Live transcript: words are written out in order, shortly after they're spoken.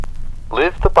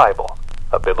Live the Bible,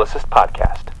 a Biblicist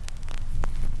podcast.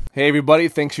 Hey everybody,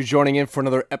 thanks for joining in for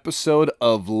another episode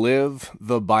of Live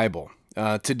the Bible.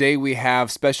 Today we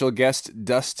have special guest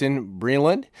Dustin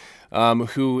Breland,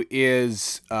 who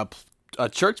is a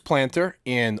church planter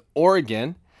in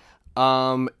Oregon,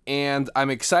 and I'm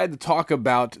excited to talk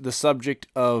about the subject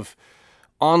of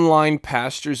online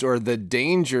pastors, or the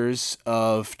dangers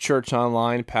of church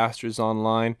online, pastors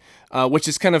online, which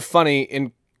is kind of funny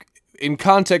in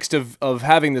context of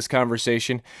having this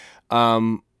conversation.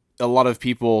 A lot of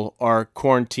people are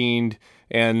quarantined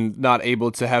and not able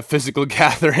to have physical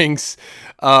gatherings,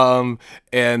 and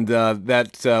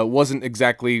that wasn't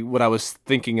exactly what I was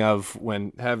thinking of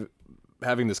when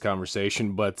having this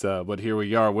conversation. But here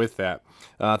we are with that.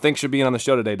 Thanks for being on the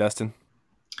show today, Dustin.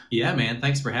 Yeah, man.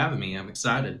 Thanks for having me. I'm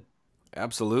excited.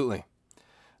 Absolutely.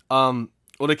 Well,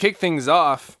 to kick things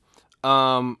off,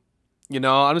 I'm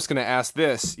just going to ask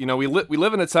this. We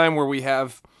live in a time where we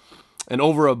have an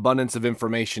overabundance of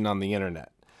information on the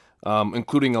internet,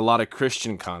 including a lot of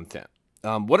Christian content.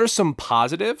 What are some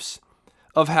positives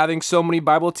of having so many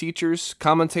Bible teachers,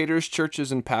 commentators,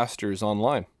 churches, and pastors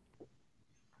online?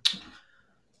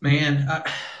 Man,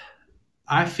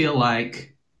 I feel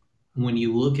like when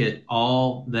you look at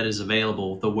all that is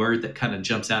available, the word that kind of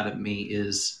jumps out at me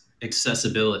is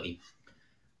accessibility.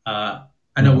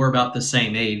 I know we're about the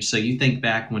same age, so you think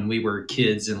back when we were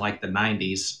kids in like the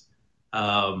 90s,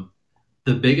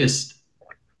 the biggest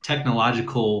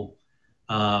technological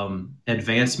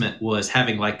advancement was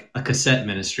having like a cassette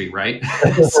ministry, right?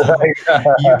 So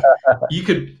you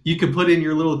could put in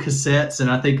your little cassettes,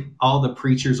 and I think all the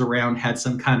preachers around had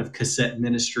some kind of cassette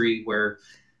ministry where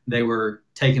they were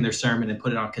taking their sermon and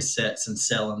put it on cassettes and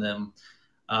selling them.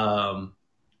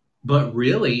 But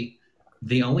really,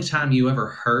 the only time you ever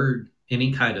heard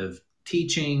any kind of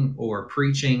teaching or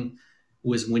preaching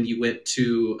was when you went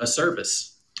to a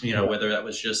service, whether that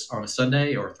was just on a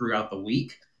Sunday or throughout the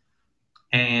week.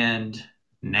 And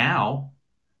now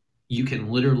you can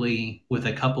literally, with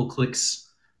a couple clicks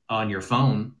on your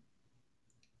phone,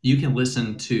 you can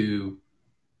listen to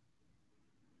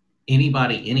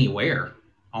anybody anywhere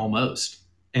almost.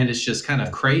 And it's just kind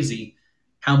of crazy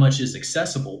how much is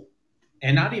accessible,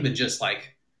 and not even just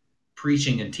like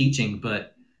preaching and teaching,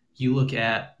 but you look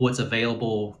at what's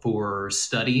available for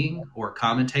studying or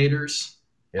commentators.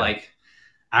 Yeah. Like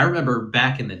I remember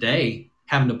back in the day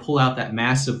having to pull out that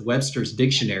massive Webster's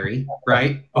dictionary,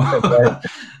 right?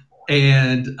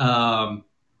 And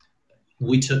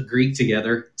we took Greek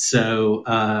together.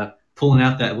 So pulling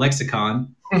out that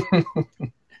lexicon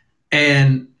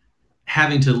and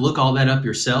having to look all that up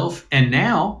yourself. And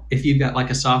now if you've got like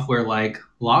a software like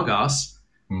Logos,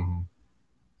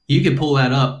 you can pull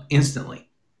that up instantly.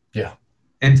 Yeah.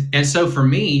 And so for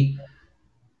me,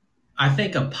 I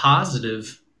think a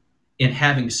positive in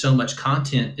having so much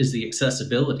content is the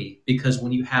accessibility, because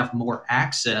when you have more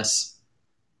access,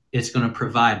 it's going to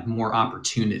provide more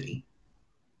opportunity.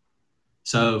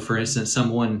 So for instance,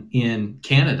 someone in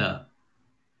Canada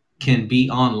can be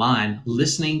online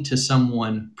listening to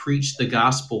someone preach the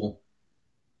gospel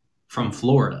from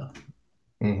Florida.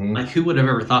 Like who would have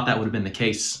ever thought that would have been the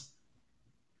case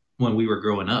when we were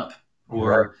growing up?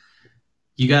 Or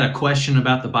you got a question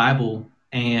about the Bible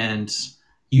and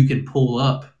you can pull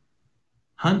up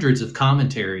hundreds of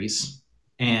commentaries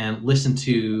and listen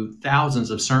to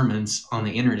thousands of sermons on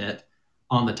the internet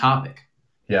on the topic.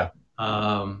 Yeah.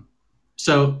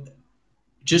 So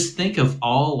just think of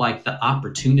all like the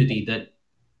opportunity that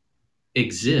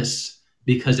exists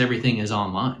because everything is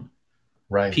online.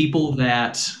 Right. People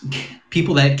that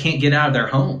can't get out of their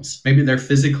homes, maybe they're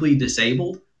physically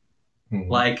disabled,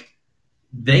 like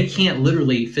they can't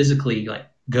literally physically like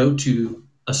go to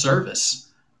a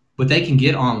service, but they can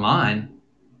get online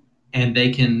and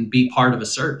they can be part of a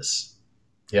service.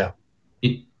 Yeah.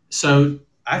 So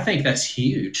I think that's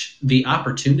huge. The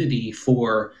opportunity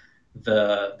for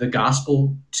the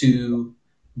gospel to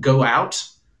go out,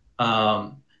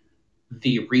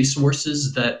 the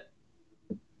resources that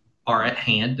are at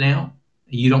hand now.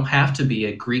 You don't have to be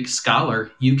a Greek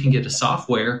scholar. You can get a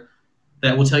software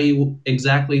that will tell you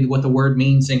exactly what the word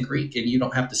means in Greek, and you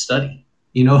don't have to study.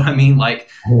 You know what I mean?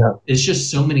 Like, It's just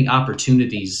so many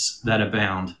opportunities that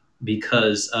abound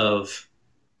because of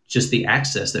just the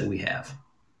access that we have.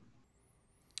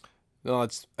 No,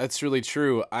 that's really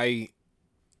true.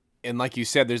 And like you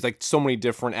said, there's like so many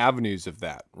different avenues of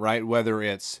that, right? Whether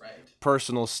it's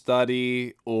personal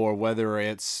study or whether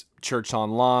it's church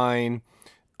online,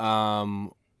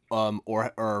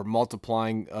 or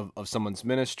multiplying of someone's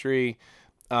ministry.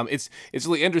 It's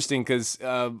really interesting because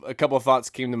a couple of thoughts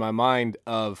came to my mind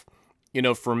of,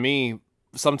 for me,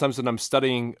 sometimes when I'm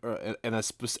studying and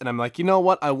I'm like, you know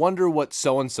what? I wonder what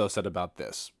so and so said about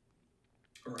this.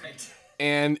 Right.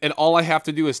 And all I have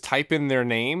to do is type in their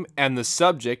name and the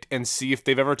subject and see if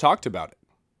they've ever talked about it.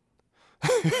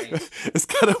 Right. It's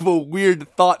kind of a weird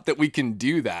thought that we can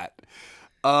do that.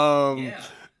 Yeah.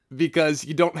 Because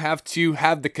you don't have to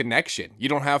have the connection. You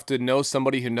don't have to know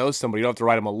somebody who knows somebody. You don't have to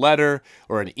write them a letter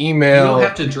or an email. You don't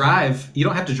have to drive. You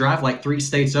don't have to drive like 3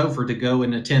 states over to go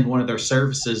and attend one of their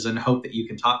services and hope that you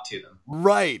can talk to them.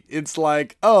 Right. It's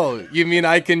like, oh, you mean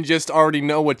I can just already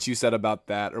know what you said about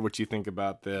that or what you think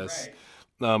about this,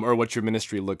 or what your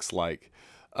ministry looks like.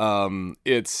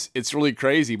 It's really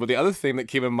crazy. But the other thing that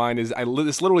came in mind is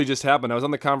this literally just happened. I was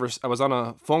on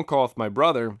a phone call with my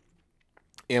brother,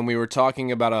 and we were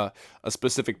talking about a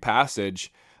specific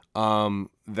passage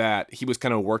that he was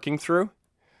kind of working through,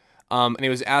 and he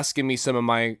was asking me some of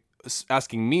my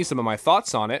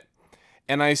thoughts on it.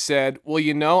 And I said,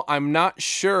 well, I'm not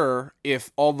sure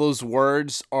if all those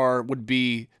words would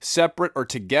be separate or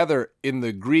together in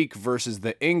the Greek versus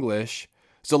the English.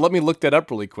 So let me look that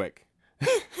up really quick.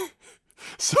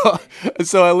 So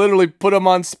I literally put him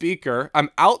on speaker. I'm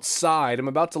outside. I'm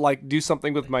about to like do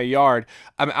something with my yard.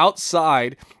 I'm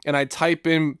outside and I type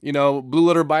in,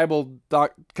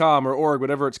 blueletterbible.com or org,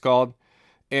 whatever it's called,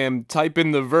 and type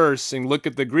in the verse and look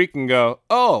at the Greek and go,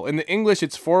 oh, in the English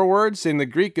it's 4 words, in the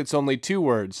Greek it's only 2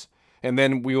 words. And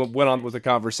then we went on with the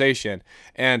conversation.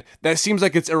 And that seems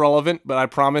like it's irrelevant, but I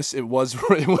promise it was the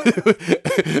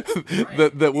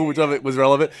movement of it was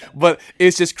relevant. But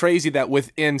it's just crazy that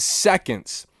within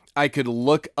seconds I could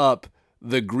look up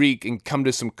the Greek and come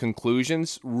to some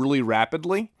conclusions really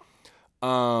rapidly.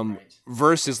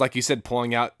 Versus, like you said,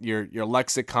 pulling out your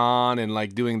lexicon and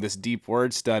like doing this deep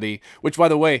word study, which, by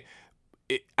the way,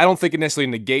 I don't think it necessarily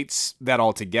negates that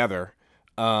altogether.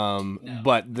 No.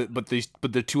 But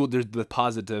the tool, there's the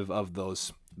positive of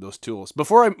those tools.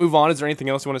 Before I move on, is there anything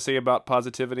else you want to say about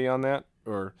positivity on that,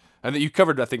 or I think you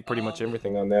covered pretty much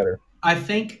everything on that? Or I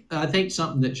think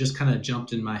something that just kind of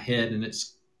jumped in my head, and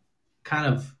it's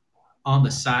kind of on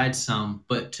the side some,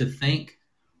 but to think,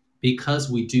 because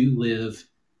we do live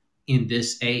in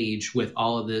this age with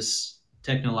all of this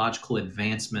technological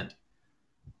advancement,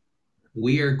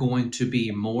 we are going to be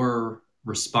more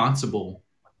responsible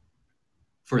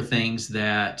for things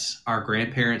that our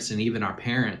grandparents and even our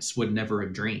parents would never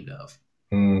have dreamed of.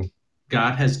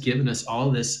 God has given us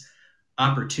all this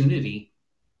opportunity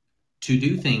to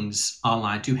do things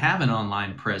online, to have an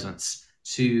online presence,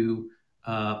 to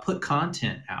put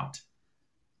content out.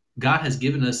 God has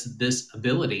given us this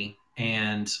ability,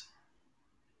 and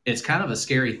it's kind of a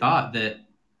scary thought that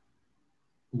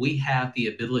we have the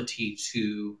ability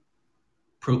to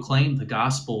proclaim the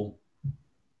gospel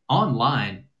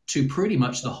online to pretty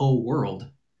much the whole world.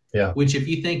 Yeah. Which, if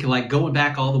you think like going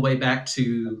back all the way back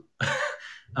to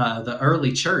the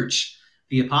early church,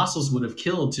 the apostles would have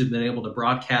killed to have been able to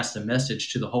broadcast a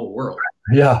message to the whole world.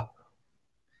 Yeah.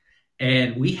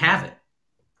 And we have it.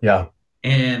 Yeah.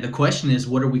 And the question is,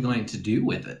 what are we going to do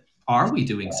with it? Are we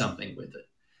doing something with it?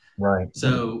 Right.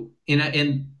 So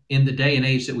in the day and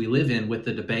age that we live in, with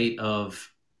the debate of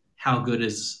how good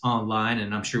is online,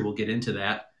 and I'm sure we'll get into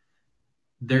that,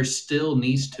 there still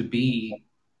needs to be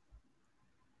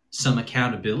some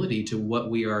accountability to what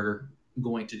we are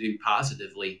going to do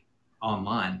positively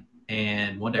online.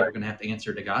 And one day we're going to have to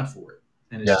answer to God for it.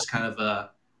 And it's just kind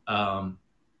of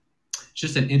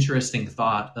just an interesting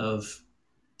thought of,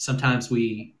 sometimes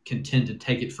we can tend to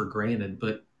take it for granted,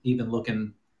 but even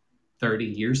looking 30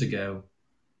 years ago,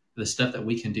 the stuff that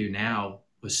we can do now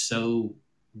was so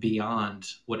beyond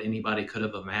what anybody could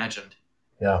have imagined.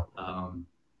 Yeah.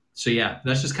 So yeah,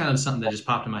 that's just kind of something that just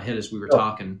popped in my head as we were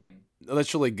talking.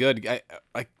 That's really good.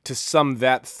 I to sum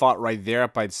that thought right there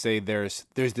up, I'd say there's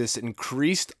this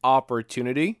increased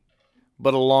opportunity,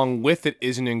 but along with it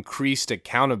is an increased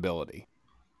accountability.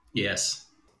 Yes.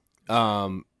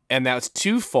 And that's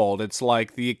twofold. It's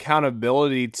like the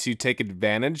accountability to take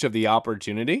advantage of the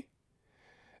opportunity,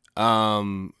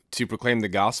 to proclaim the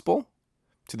gospel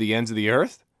to the ends of the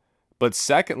earth, but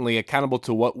secondly, accountable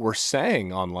to what we're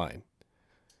saying online.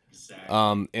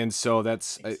 Exactly. And so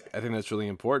that's, I think that's really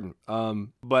important.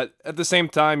 But at the same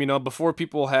time, before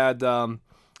people had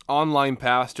online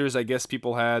pastors, I guess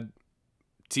people had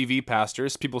TV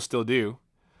pastors. People still do.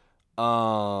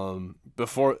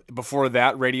 Before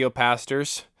that, radio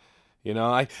pastors.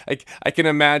 I can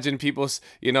imagine people,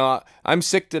 I'm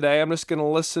sick today, I'm just going to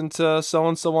listen to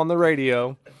so-and-so on the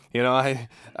radio.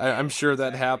 I'm sure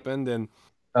that happened. And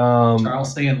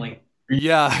Charles Stanley.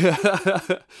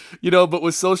 Yeah. But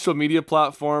with social media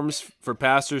platforms for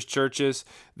pastors, churches,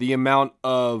 the amount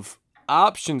of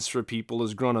options for people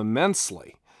has grown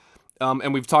immensely.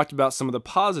 And we've talked about some of the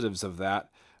positives of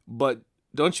that, but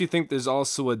don't you think there's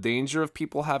also a danger of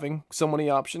people having so many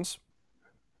options?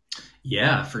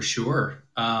 Yeah, for sure.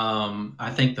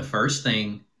 I think the first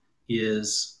thing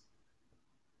is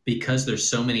because there's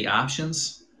so many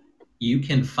options, you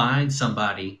can find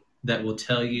somebody that will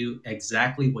tell you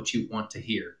exactly what you want to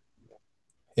hear.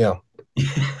 Yeah.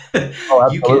 Oh,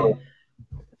 you absolutely. can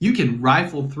you can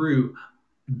rifle through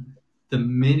the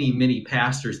many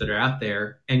pastors that are out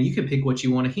there, and you can pick what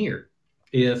you want to hear.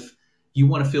 If you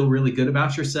want to feel really good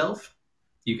about yourself,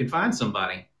 you can find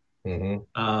somebody.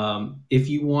 Mm-hmm. If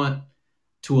you want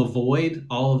to avoid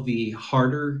all of the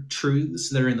harder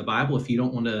truths that are in the Bible, if you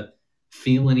don't want to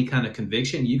feel any kind of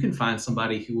conviction, you can find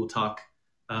somebody who will talk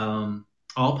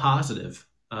all positive.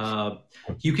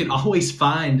 You can always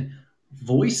find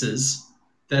voices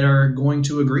that are going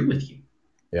to agree with you.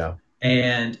 Yeah.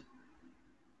 And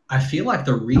I feel like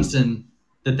the reason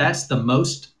that that's the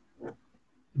most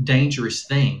dangerous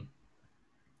thing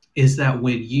is that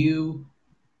when you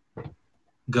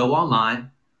go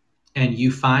online and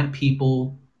you find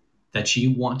people that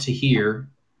you want to hear,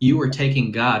 you are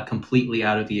taking God completely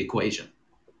out of the equation.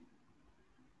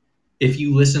 If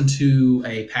you listen to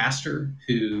a pastor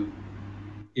who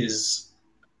is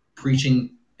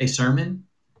preaching a sermon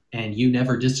and you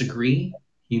never disagree,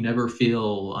 you never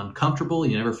feel uncomfortable,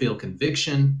 you never feel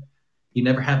conviction, you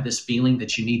never have this feeling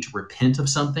that you need to repent of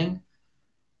something,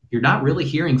 you're not really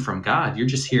hearing from God. You're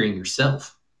just hearing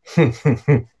yourself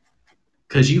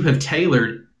because you have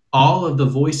tailored all of the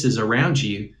voices around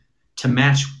you to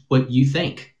match what you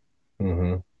think.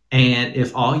 Mm-hmm. And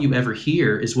if all you ever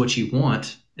hear is what you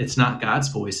want, it's not God's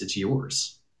voice, it's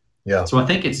yours. Yeah. So I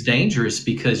think it's dangerous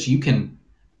because you can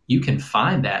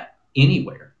find that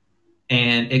anywhere.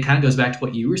 And it kind of goes back to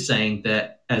what you were saying,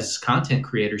 that as content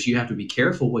creators, you have to be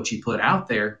careful what you put out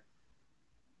there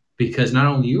because not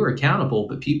only you are accountable,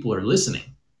 but people are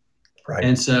listening. Right.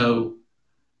 And so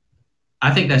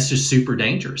I think that's just super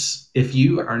dangerous. If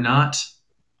you are not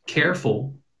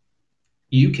careful,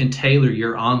 you can tailor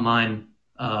your online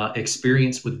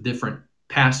experience with different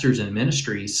pastors and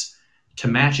ministries to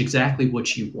match exactly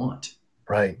what you want.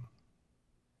 Right.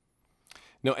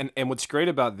 No, and what's great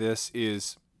about this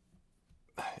is,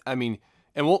 I mean,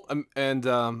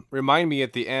 and remind me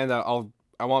at the end.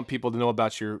 I want people to know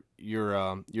about your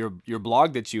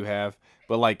blog that you have.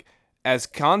 But like, as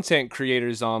content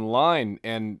creators online,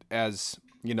 and as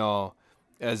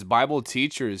as Bible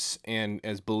teachers and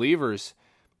as believers,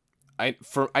 I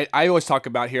always talk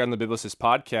about here on the Biblicist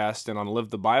podcast and on Live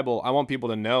the Bible. I want people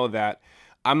to know that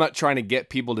I'm not trying to get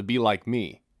people to be like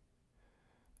me.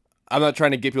 I'm not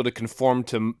trying to get people to conform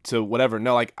to whatever.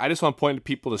 No, like I just want to point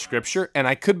people to Scripture, and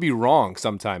I could be wrong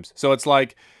sometimes. So it's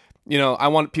like, I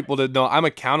want people to know I'm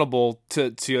accountable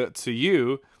to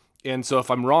you, and so if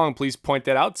I'm wrong, please point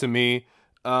that out to me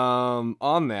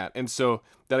on that. And so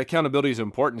that accountability is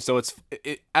important. So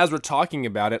as we're talking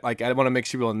about it, like I want to make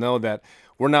sure people know that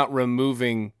we're not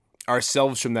removing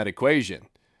ourselves from that equation.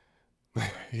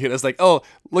 It's like, oh,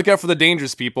 look out for the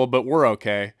dangerous people, but we're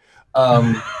okay.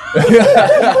 Right,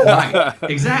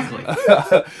 exactly.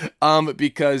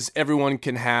 Because everyone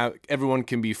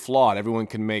can be flawed. Everyone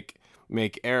can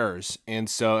make errors, and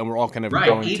we're all kind of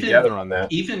going together on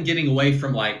that. Even getting away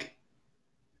from like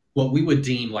what we would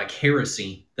deem like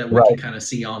heresy that we Right. can kind of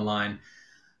see online.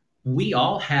 We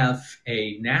all have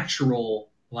a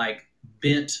natural like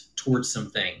bent towards some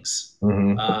things.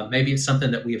 Mm-hmm. Maybe it's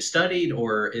something that we have studied,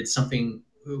 or it's something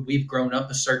we've grown up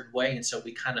a certain way, and so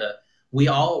we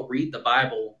all read the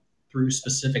Bible through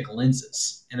specific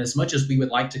lenses. And as much as we would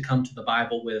like to come to the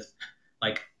Bible with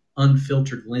like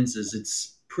unfiltered lenses,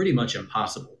 it's pretty much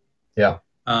impossible. Yeah.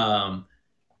 And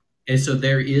so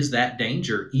there is that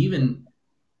danger, even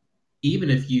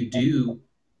if you do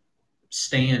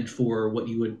stand for what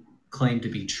you would claim to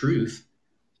be truth,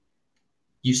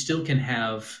 you still can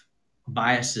have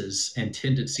biases and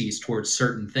tendencies towards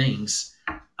certain things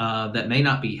that may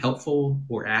not be helpful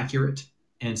or accurate.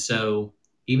 And so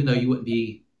even though you wouldn't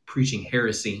be preaching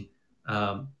heresy,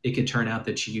 it could turn out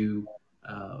that you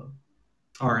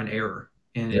are in error,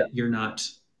 and Yeah. you're not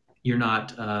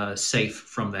safe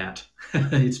from that.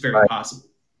 It's very Right. possible.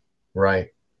 Right.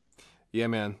 Yeah,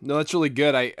 man. No, that's really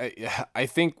good. I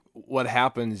think what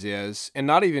happens is, and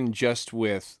not even just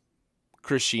with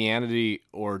Christianity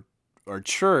or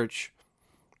church,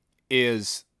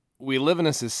 is we live in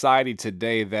a society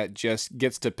today that just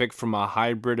gets to pick from a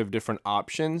hybrid of different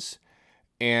options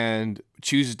and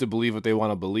chooses to believe what they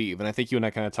want to believe. And I think you and I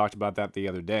kind of talked about that the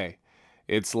other day.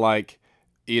 It's like,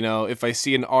 if I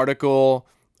see an article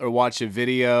or watch a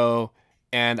video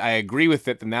and I agree with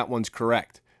it, then that one's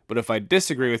correct. But if I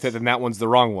disagree with it, then that one's the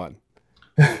wrong one.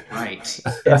 Right.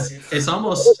 It's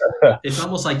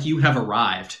almost like you have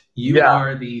arrived. You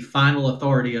are the final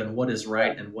authority on what is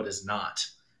right and what is not.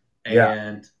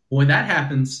 And when that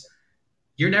happens,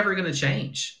 you're never going to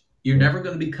change. You're never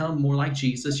going to become more like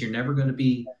Jesus. You're never going to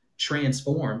be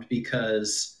transformed,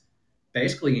 because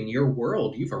basically in your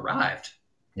world, you've arrived.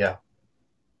 Yeah.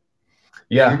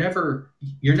 You're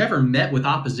never met with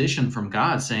opposition from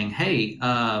God saying, "Hey,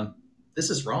 this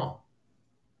is wrong."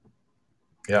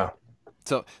 Yeah.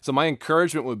 So my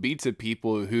encouragement would be to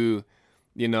people who,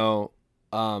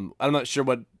 I'm not sure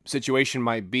what situation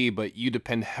might be, but you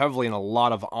depend heavily on a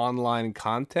lot of online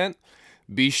content.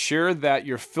 Be sure that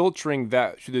you're filtering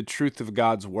that through the truth of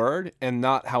God's word and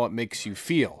not how it makes you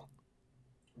feel.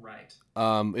 Right.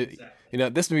 Exactly.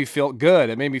 This made me feel good.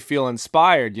 It made me feel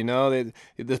inspired.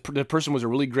 The person was a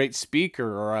really great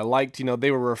speaker, or I liked,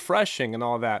 they were refreshing and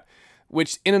all that,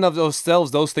 which in and of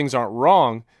themselves, those things aren't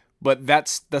wrong, but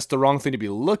that's the wrong thing to be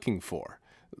looking for.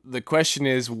 The question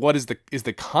is, is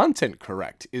the content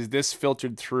correct? Is this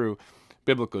filtered through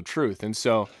biblical truth? And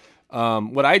so,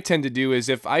 what I tend to do is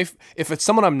if it's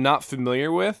someone I'm not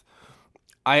familiar with,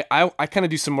 I kind of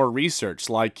do some more research,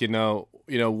 like,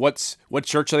 what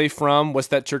church are they from? What's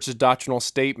that church's doctrinal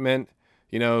statement?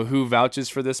 Who vouches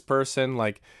for this person?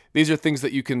 Like, these are things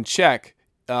that you can check.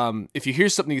 If you hear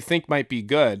something you think might be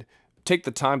good, take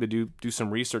the time to do some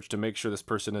research to make sure this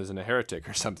person isn't a heretic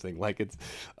or something. Like, it's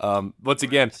once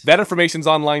again, that information's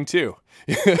online too.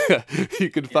 You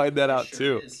can find that out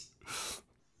too.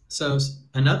 So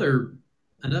another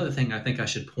thing I think I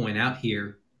should point out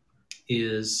here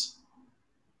is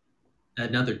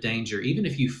another danger. Even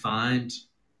if you find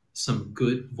some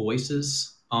good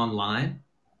voices online,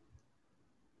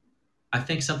 I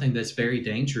think something that's very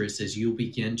dangerous is you'll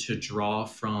begin to draw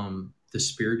from the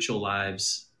spiritual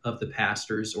lives of the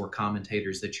pastors or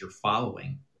commentators that you're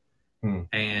following.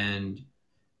 And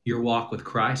your walk with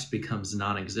Christ becomes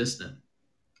non-existent.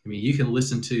 I mean, you can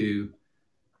listen to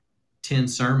 10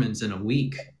 sermons in a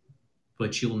week,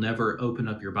 but you'll never open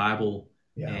up your Bible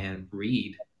and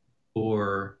read,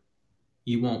 or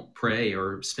you won't pray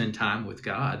or spend time with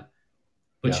God,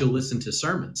 but you'll listen to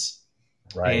sermons.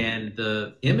 Right. And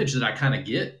the image that I kind of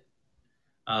get,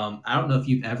 I don't know if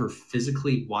you've ever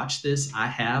physically watched this. I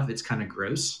have. It's kind of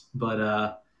gross,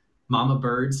 but mama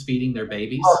birds feeding their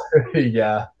babies.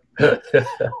 Yeah.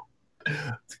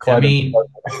 I mean,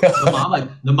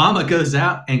 the mama goes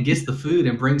out and gets the food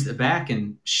and brings it back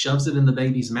and shoves it in the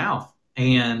baby's mouth,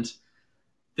 and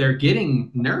they're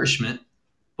getting nourishment,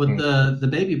 but the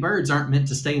baby birds aren't meant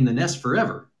to stay in the nest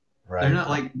forever. Right. They're not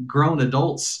like grown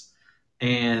adults,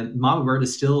 and mama bird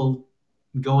is still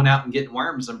going out and getting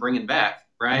worms and bringing back,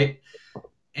 right?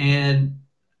 And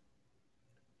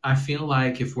I feel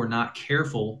like if we're not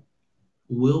careful,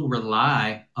 we'll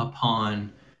rely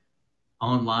upon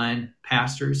online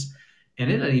pastors, and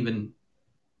it doesn't even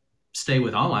stay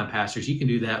with online pastors. You can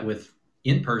do that with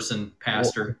in-person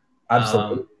pastor.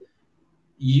 Absolutely.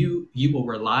 You will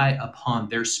rely upon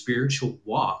their spiritual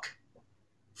walk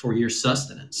for your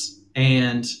sustenance.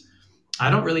 And I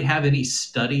don't really have any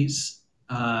studies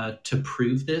to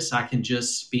prove this. I can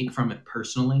just speak from it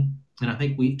personally. And I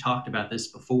think we've talked about this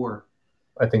before.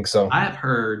 I think so. I have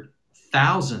heard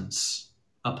thousands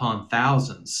upon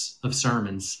thousands of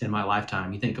sermons in my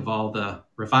lifetime. You think of all the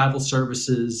revival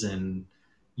services and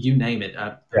you name it.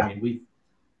 I mean,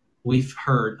 we've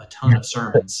heard a ton of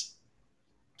sermons.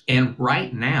 And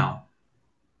right now,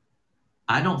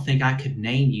 I don't think I could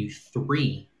name you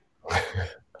 3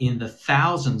 in the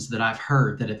thousands that I've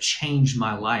heard that have changed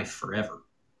my life forever.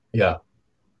 Yeah.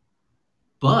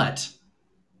 But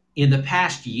in the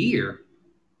past year,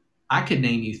 I could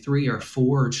name you 3 or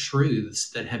 4 truths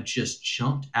that have just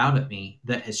jumped out at me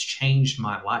that has changed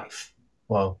my life.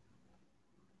 Wow.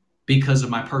 Because of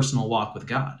my personal walk with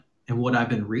God and what I've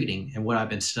been reading and what I've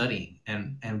been studying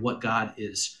and what God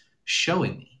is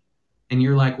showing me. And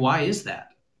you're like, why is that?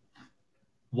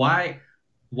 Why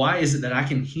is it that I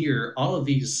can hear all of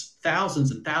these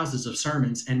thousands and thousands of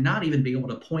sermons and not even be able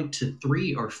to point to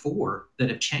 3 or 4 that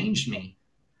have changed me?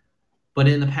 But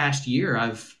in the past year,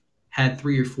 I've had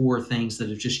 3 or 4 things that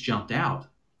have just jumped out.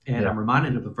 And I'm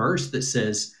reminded of a verse that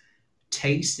says,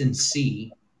 taste and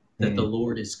see that the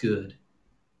Lord is good.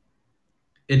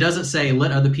 It doesn't say,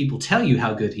 let other people tell you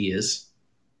how good he is.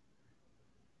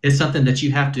 It's something that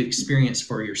you have to experience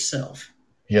for yourself.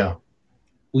 Yeah.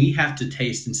 We have to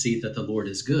taste and see that the Lord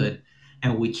is good.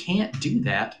 And we can't do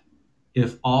that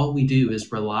if all we do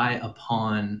is rely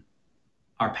upon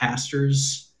our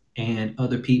pastors and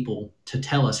other people to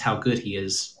tell us how good he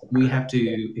is. We have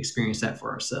to experience that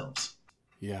for ourselves.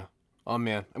 Yeah. Oh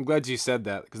man, I'm glad you said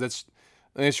that because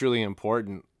that's really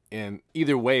important. And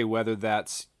either way, whether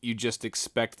that's you just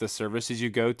expect the services you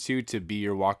go to be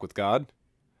your walk with God,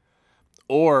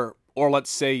 or let's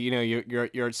say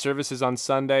your services on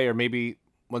Sunday, or maybe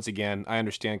once again, I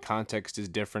understand context is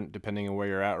different depending on where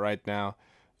you're at right now.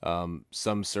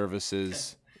 Some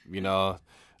services,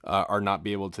 are not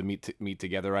be able to meet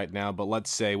together right now. But let's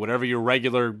say whatever your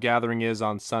regular gathering is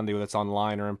on Sunday, whether it's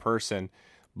online or in person,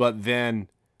 but then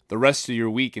the rest of your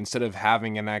week, instead of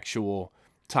having an actual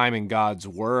time in God's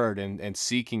Word and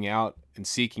seeking out and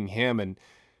seeking Him, and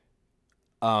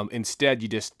instead you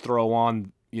just throw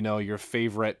on your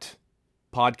favorite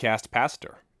podcast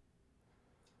pastor,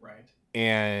 Right.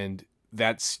 and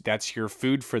that's your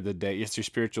food for the day. It's your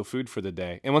spiritual food for the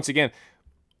day. And once again,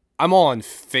 I'm all in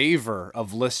favor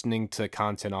of listening to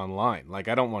content online. Like,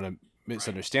 I don't want to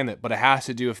misunderstand that, but it has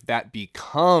to do if that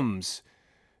becomes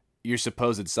your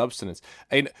supposed substance.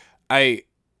 I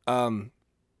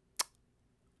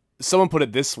someone put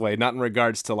it this way, not in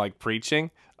regards to like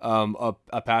preaching. A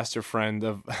pastor friend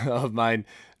of mine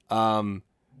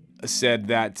said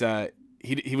that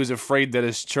he was afraid that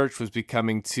his church was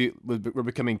becoming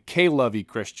K-lovey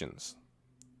Christians.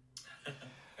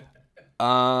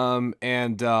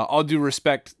 And all due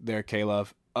respect there,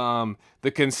 K-Love.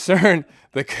 The concern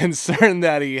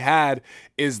that he had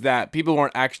is that people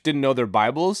didn't know their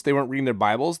Bibles. They weren't reading their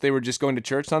Bibles. They were just going to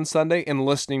church on Sunday and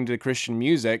listening to Christian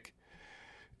music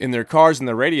in their cars and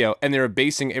the radio, and they were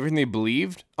basing everything they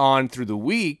believed on through the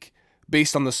week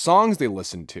based on the songs they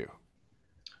listened to.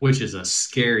 Which is a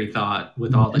scary thought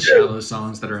with all the shallow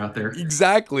songs that are out there.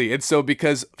 Exactly. And so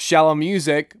because shallow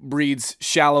music breeds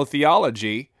shallow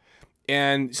theology,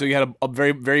 and so you had a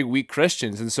very, very weak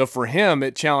Christians. And so for him,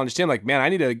 it challenged him, like, man, I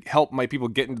need to help my people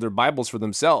get into their Bibles for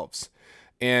themselves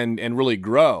and really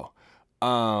grow.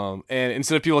 And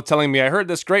instead of people telling me, I heard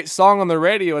this great song on the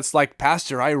radio, it's like,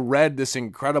 Pastor, I read this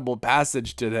incredible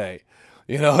passage today.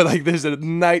 Like there's a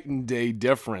night and day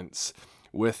difference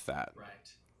with that. Right.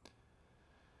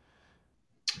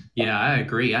 Yeah, I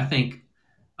agree. I think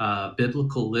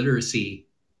biblical literacy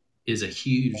is a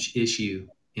huge issue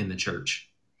in the church.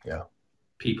 Yeah.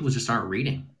 People just aren't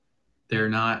reading. They're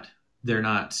not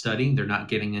studying. They're not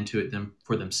getting into it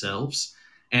for themselves.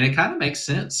 And it kind of makes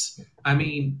sense. I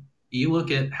mean, you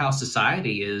look at how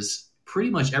society is, pretty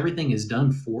much everything is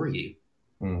done for you.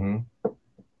 Mm-hmm.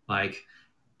 Like,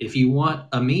 if you want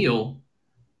a meal,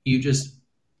 you just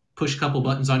push a couple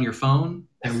buttons on your phone,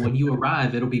 and when you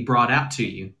arrive, it'll be brought out to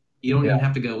you. You don't even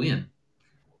have to go in.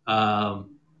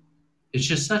 It's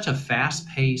just such a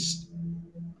fast-paced,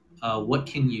 what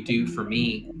can you do for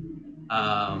me?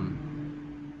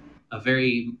 A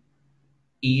very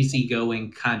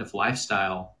easygoing kind of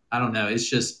lifestyle. I don't know. It's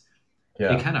just,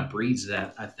 it kind of breeds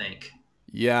that, I think.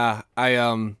 Yeah.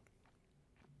 I mean,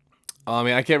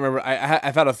 I can't remember.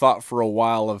 I've had a thought for a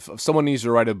while of someone needs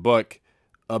to write a book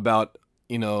about,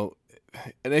 and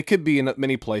it could be in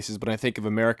many places, but I think of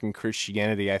American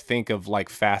Christianity, I think of like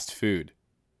fast food.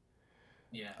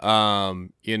 Yeah. I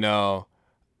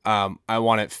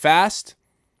want it fast.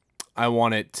 I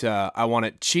want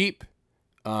it cheap.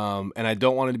 And I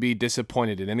don't want it to be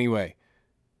disappointed in any way.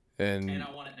 And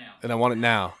I want it now. And I want it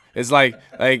now. It's like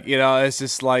it's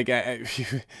just like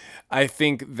I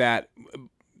think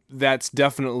that's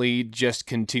definitely just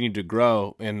continued to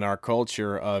grow in our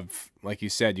culture of, like you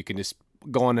said, you can just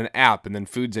go on an app and then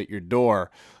food's at your door,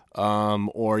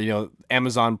 or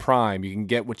Amazon Prime, you can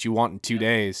get what you want in 2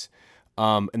 days,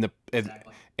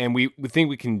 Exactly. and we think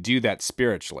we can do that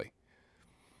spiritually.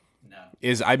 No.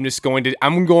 I'm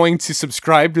going to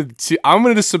subscribe to the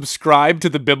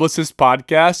Biblicist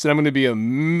podcast, and I'm going to be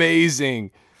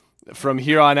amazing from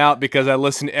here on out because I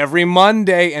listen every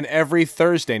Monday and every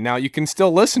Thursday. Now, you can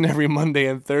still listen every Monday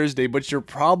and Thursday, but you're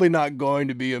probably not going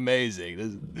to be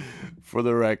amazing, for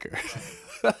the record.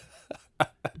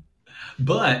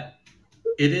 But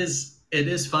it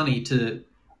is funny to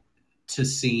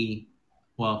see,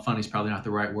 well, funny is probably not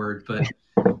the right word, but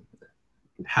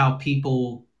how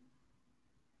people,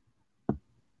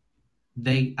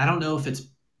 I don't know if it's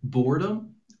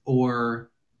boredom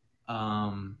or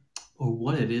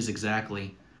what it is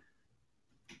exactly,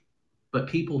 but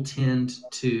people tend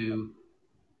to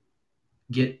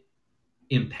get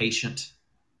impatient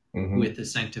with the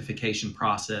sanctification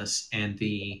process and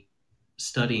the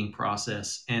studying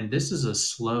process. And this is a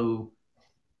slow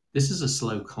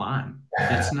climb.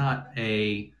 It's not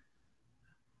you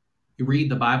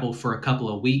read the Bible for a couple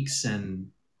of weeks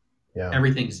and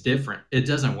everything's different. It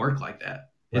doesn't work like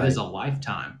that. It is a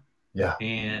lifetime. Yeah.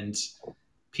 And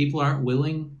people aren't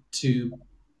willing to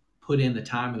put in the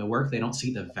time and the work. They don't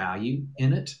see the value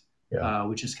in it.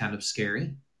 which is kind of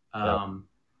scary. Yeah.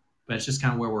 But it's just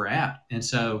kind of where we're at. And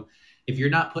so if you're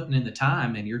not putting in the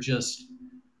time and you're just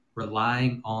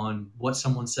relying on what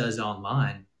someone says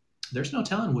online, there's no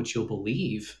telling what you'll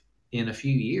believe in a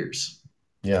few years.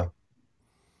 Yeah.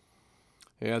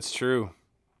 Yeah, it's true.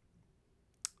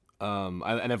 I'm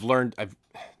learning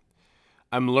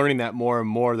that more and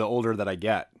more the older that I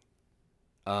get.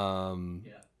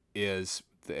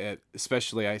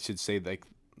 Especially I should say, like,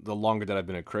 the longer that I've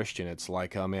been a Christian, it's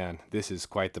like, oh man, this is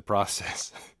quite the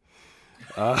process.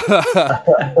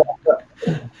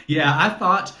 Yeah, I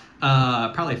thought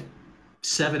probably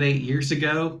 7, 8 years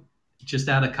ago, just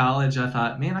out of college, I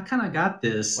thought, man, I kind of got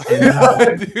this. And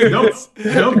then Dude, nope.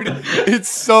 it's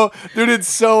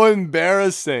so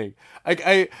embarrassing.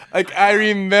 I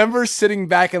remember sitting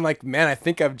back and like, man, I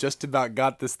think I've just about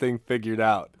got this thing figured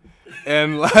out.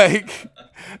 And like,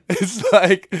 it's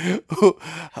like, oh,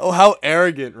 how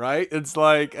arrogant, right? It's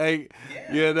like, nothing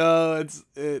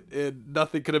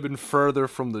could have been further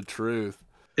from the truth.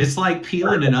 It's like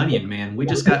peeling an onion, man. We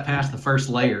just got past the first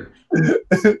layer.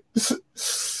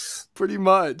 Pretty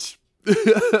much.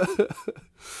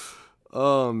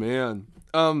 Oh man.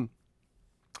 Well,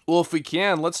 if we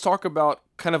can, let's talk about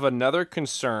kind of another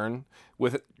concern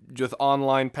with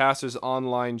online pastors,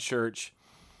 online church.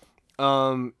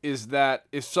 Is that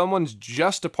if someone's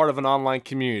just a part of an online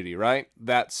community, right?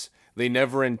 They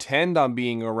never intend on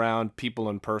being around people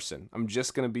in person. I'm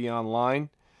just going to be online.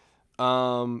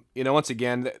 Once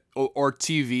again, or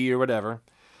TV or whatever.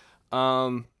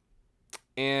 And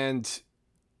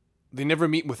they never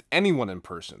meet with anyone in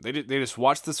person. They just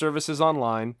watch the services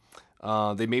online.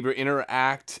 They maybe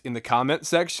interact in the comment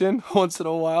section once in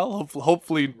a while.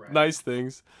 Hopefully right. Nice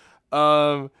things.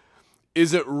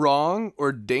 Is it wrong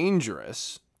or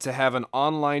dangerous to have an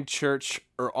online church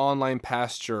or online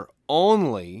pastor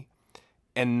only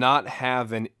and not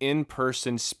have an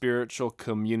in-person spiritual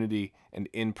community and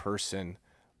in-person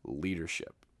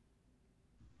leadership?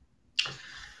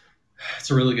 That's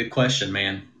a really good question,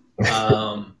 man.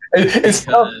 It's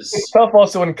tough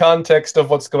also in context of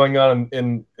what's going on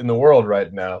in the world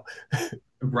right now.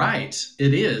 Right,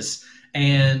 it is.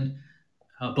 And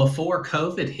before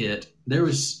COVID hit, there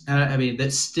was,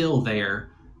 that's still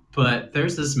there, but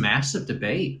there's this massive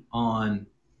debate on,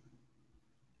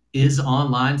 is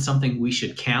online something we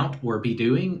should count or be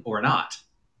doing or not?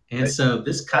 And so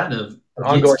this kind of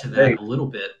gets to that a little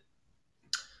bit.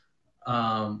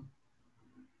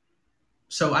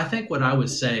 So I think what I would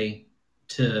say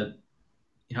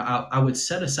I would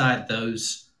set aside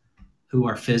those who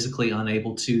are physically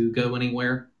unable to go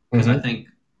anywhere, because I think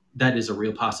that is a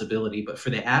real possibility. But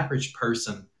for the average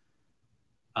person,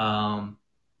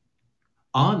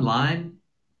 online,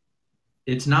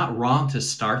 it's not wrong to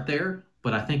start there,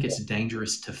 but I think it's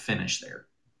dangerous to finish there.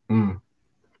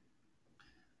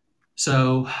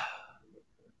 So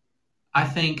I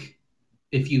think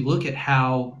if you look at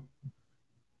how,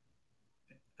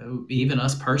 even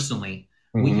us personally,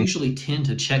 we usually tend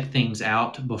to check things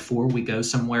out before we go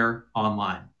somewhere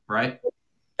online, right?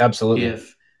 Absolutely.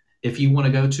 If you want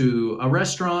to go to a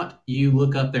restaurant, you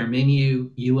look up their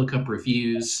menu, you look up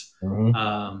reviews.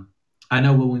 I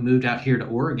know when we moved out here to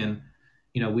Oregon,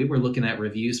 we were looking at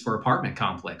reviews for apartment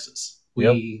complexes.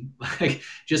 We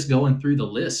just going through the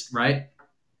list, right?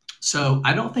 So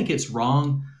I don't think it's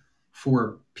wrong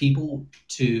for people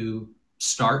to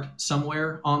start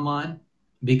somewhere online,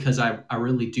 because I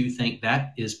really do think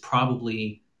that is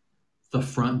probably the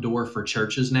front door for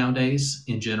churches nowadays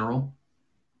in general.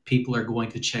 People are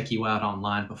going to check you out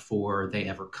online before they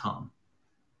ever come.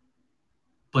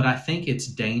 But I think it's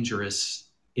dangerous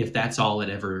if that's all it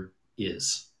ever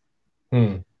is.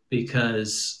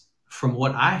 Because from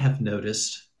what I have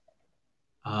noticed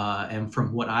and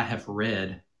from what I have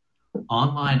read,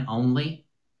 online only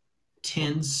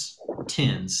tends,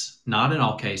 not in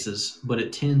all cases, but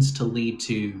it tends to lead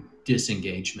to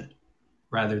disengagement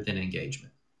rather than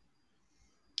engagement.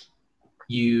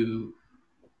 You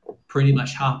pretty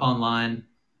much hop online,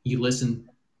 you listen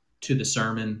to the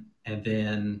sermon, and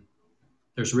then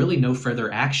there's really no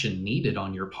further action needed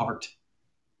on your part,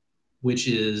 which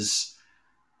is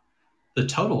the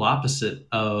total opposite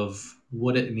of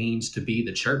what it means to be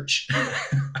the church.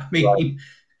 I mean, right.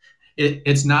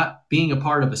 It's not being a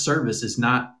part of a service is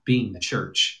not being the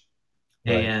church.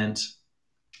 Right. And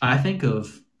I think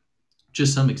of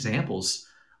just some examples,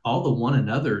 all the one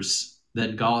another's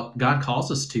that God calls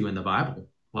us to in the Bible.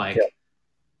 Like,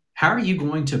 how are you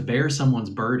going to bear someone's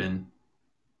burden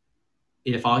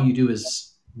if all you do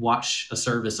is watch a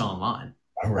service online?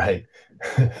 Right.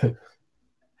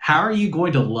 How are you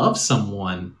going to love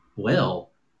someone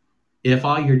well if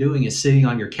all you're doing is sitting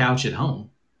on your couch at home?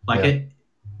 Like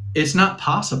it's not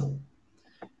possible.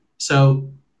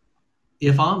 So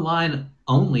if online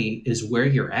only is where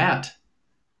you're at,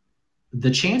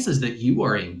 the chances that you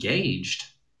are engaged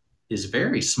is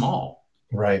very small.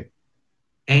 Right.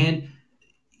 And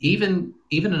even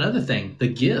another thing, the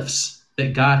gifts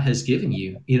that God has given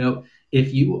you,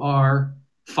 if you are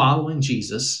following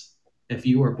Jesus, if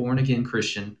you are born again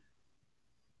Christian,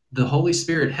 the Holy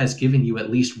Spirit has given you at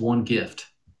least one gift.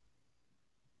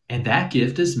 And that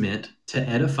gift is meant to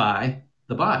edify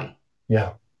the body.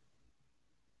 Yeah.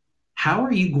 How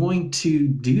are you going to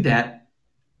do that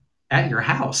at your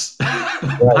house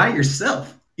Right. by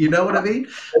yourself? You know what I mean?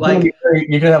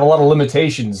 You're gonna have a lot of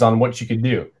limitations on what you could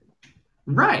do.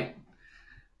 Right.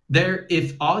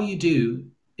 If all you do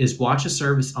is watch a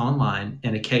service online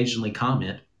and occasionally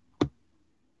comment,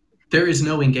 there is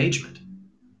no engagement.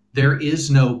 There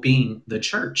is no being the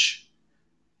church.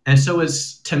 And so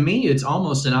to me, it's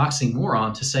almost an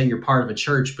oxymoron to say you're part of a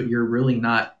church, but you're really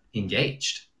not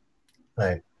engaged.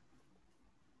 Right.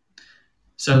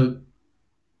 So,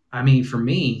 I mean, for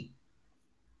me,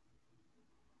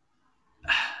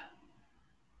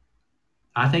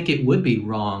 I think it would be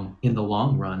wrong in the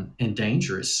long run and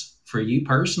dangerous for you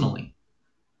personally.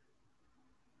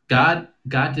 God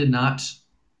did not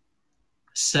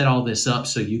set all this up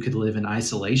so you could live in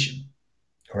isolation.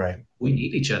 Right. We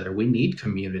need each other. We need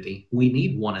community. We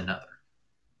need one another.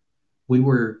 We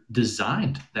were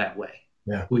designed that way.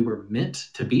 Yeah. We were meant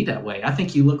to be that way. I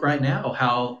think you look right now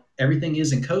how everything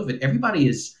is in COVID. Everybody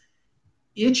is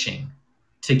itching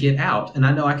to get out. And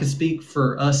I know I can speak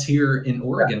for us here in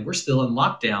Oregon. Yeah. We're still in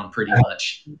lockdown pretty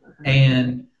much.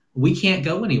 And we can't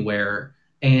go anywhere.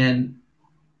 And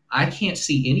I can't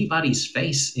see anybody's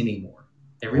face anymore.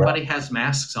 Everybody has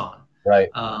masks on. Right.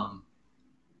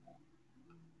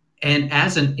 And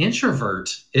as an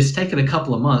introvert, it's taken a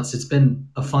couple of months. It's been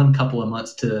a fun couple of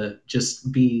months to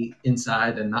just be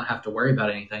inside and not have to worry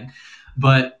about anything.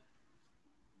 But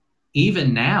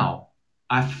even now,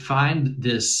 I find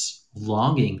this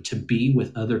longing to be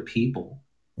with other people.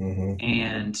 Mm-hmm.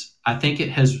 And I think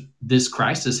this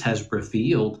crisis has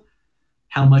revealed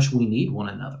how much we need one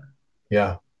another.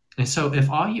 Yeah. And so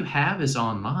if all you have is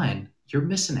online, you're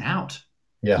missing out.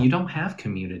 Yeah. You don't have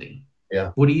community.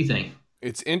 Yeah. What do you think?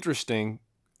 It's interesting.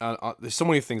 There's so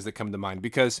many things that come to mind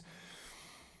because,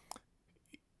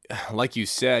 like you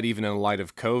said, even in light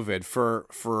of COVID,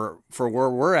 for where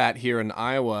we're at here in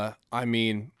Iowa, I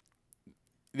mean,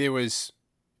 there was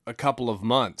a couple of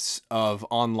months of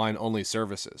online only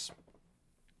services.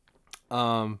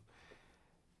 And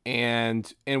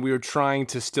we were trying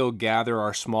to still gather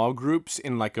our small groups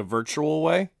in like a virtual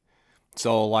way.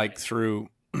 So like through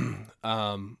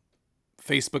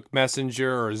Facebook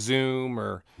Messenger or Zoom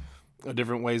or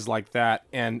different ways like that,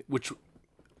 and which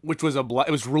was it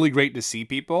was really great to see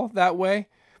people that way,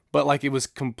 but like it was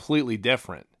completely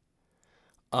different.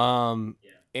 And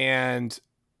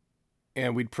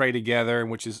we'd pray together,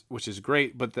 which is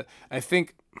great. But I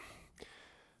think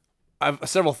I have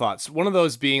several thoughts. One of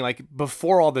those being like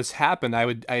before all this happened,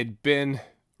 I had been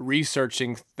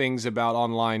researching things about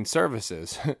online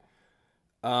services.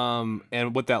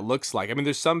 And what that looks like. I mean,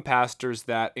 there's some pastors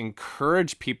that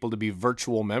encourage people to be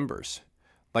virtual members,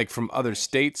 like from other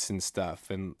states and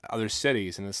stuff and other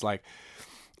cities. And it's like,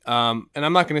 and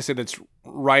I'm not going to say that's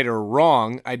right or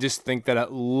wrong. I just think that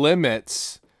it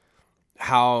limits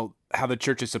how the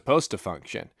church is supposed to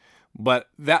function. But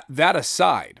that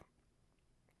aside,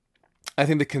 I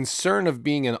think the concern of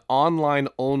being an online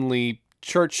only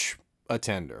church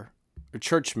attender or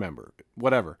church member,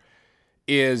 whatever,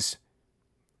 is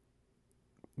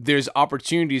there's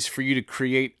opportunities for you to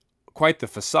create quite the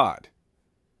facade.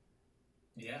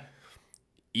 Yeah.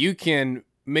 You can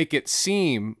make it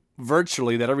seem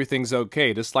virtually that everything's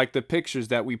okay, just like the pictures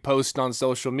that we post on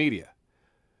social media.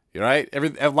 Right?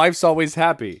 Life's always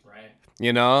happy. Right.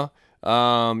 You know?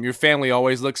 Your family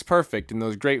always looks perfect in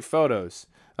those great photos.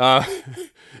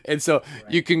 And so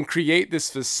you can create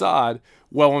this facade.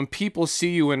 Well, when people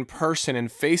see you in person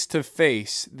and face to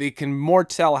face, they can more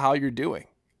tell how you're doing.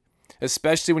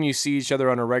 Especially when you see each other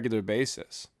on a regular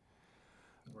basis.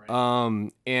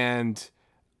 Right. And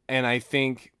I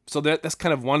think, so that's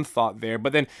kind of one thought there.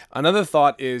 But then another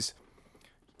thought is,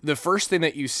 the first thing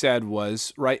that you said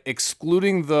was, right,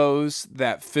 excluding those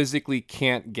that physically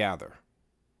can't gather.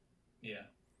 Yeah.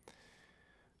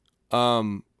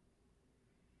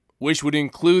 Which would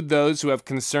include those who have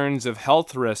concerns of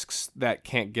health risks that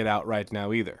can't get out right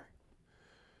now either.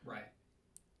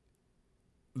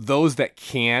 Those that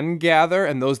can gather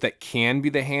and those that can be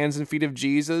the hands and feet of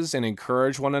Jesus and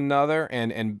encourage one another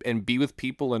and be with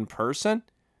people in person,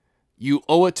 you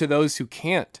owe it to those who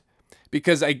can't,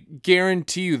 Because I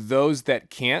guarantee you those that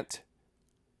can't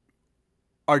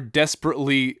are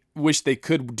desperately wish they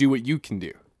could do what you can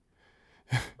do.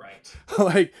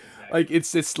 Right. like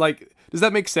it's like, does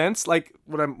that make sense? Like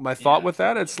my thought with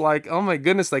that, it's like, oh my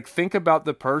goodness, like think about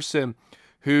the person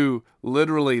who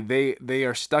literally they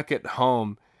are stuck at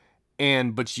home,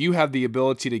 but you have the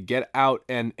ability to get out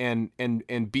and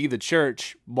be the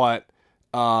church, but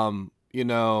you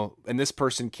know, and this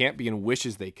person can't be and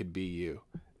wishes they could be you.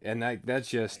 And that's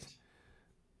just,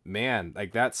 man,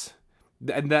 like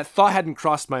and that thought hadn't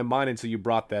crossed my mind until you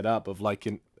brought that up, of like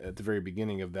at the very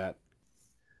beginning of that.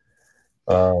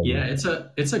 Yeah,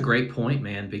 it's a great point,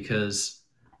 man, because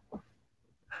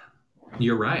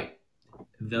you're right.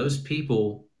 Those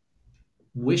people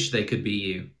wish they could be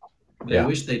you. They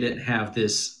wish they didn't have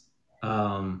this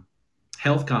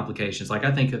health complications. Like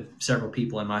I think of several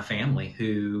people in my family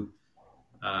who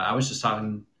I was just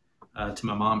talking to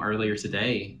my mom earlier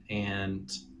today,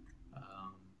 and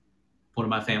one of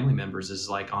my family members is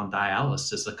like on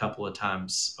dialysis a couple of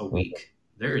times a week.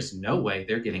 There is no way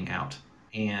they're getting out,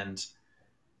 and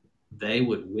they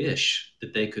would wish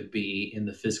that they could be in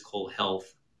the physical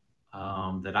health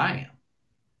that I am.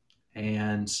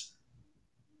 And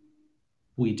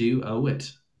we do owe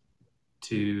it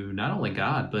to not only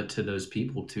God, but to those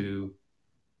people to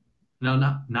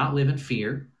not live in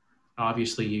fear.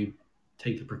 Obviously, you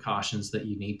take the precautions that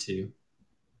you need to,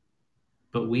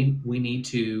 but we need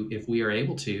to, if we are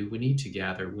able to, we need to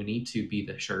gather. We need to be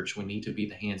the church. We need to be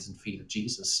the hands and feet of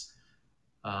Jesus,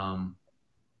 because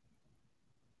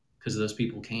those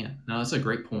people can't. No, that's a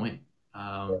great point.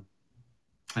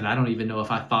 And I don't even know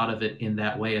if I thought of it in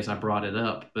that way as I brought it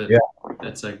up, but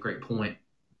that's a great point.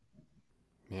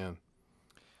 Yeah.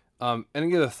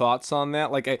 Any other thoughts on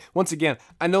that? Like, once again,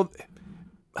 I know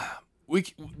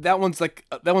that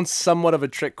one's somewhat of a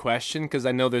trick question, because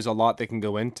I know there's a lot that can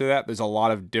go into that. There's a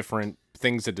lot of different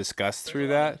things to discuss through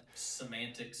that.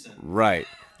 Semantics and right.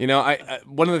 You know, I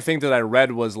one of the things that I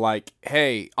read was like,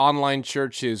 hey, online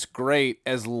church is great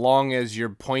as long as you're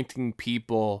pointing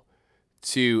people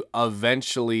to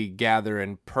eventually gather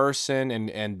in person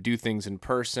and do things in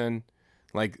person.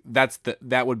 Like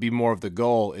that would be more of the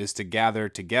goal, is to gather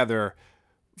together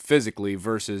physically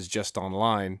versus just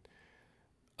online.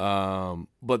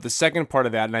 But the second part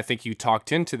of that, and I think you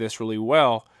talked into this really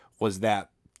well, was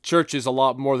that church is a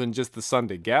lot more than just the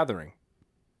Sunday gathering.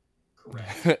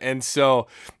 Correct. And so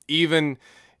even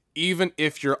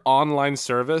if your online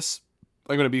service,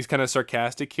 I'm going to be kind of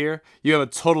sarcastic here, you have a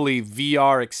totally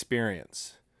VR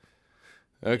experience.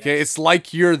 Okay, yes. It's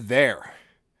like you're there.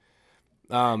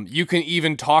 You can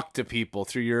even talk to people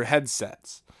through your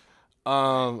headsets.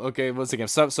 Okay, once again,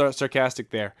 sarcastic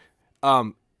there.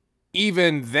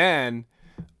 Even then,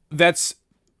 that's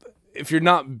if you're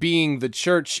not being the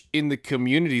church in the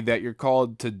community that you're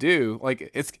called to do.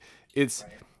 Like it's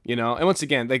right. You know, and once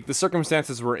again, like the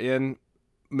circumstances we're in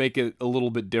make it a little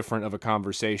bit different of a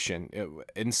conversation.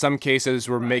 In some cases,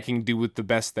 we're making do with the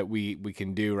best that we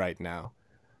can do right now.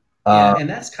 Yeah, and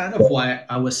that's kind of why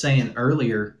I was saying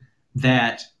earlier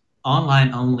that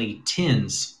online only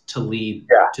tends to lead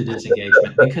to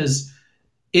disengagement, because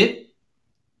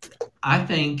I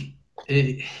think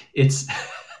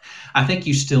I think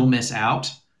you still miss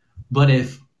out. But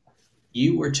if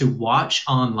you were to watch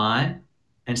online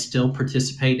and still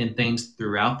participate in things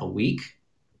throughout the week,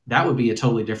 that would be a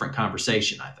totally different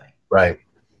conversation, I think. Right.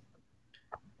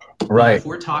 But if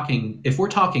we're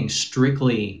talking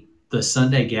strictly the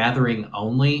Sunday gathering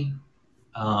only,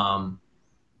 I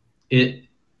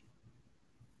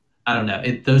don't know.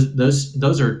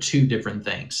 Those are two different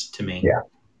things to me.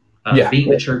 Being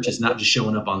the church is not just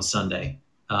showing up on Sunday.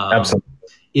 Absolutely.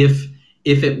 If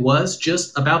it was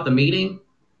just about the meeting,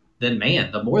 then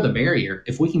man, the more the merrier.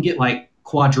 If we can get like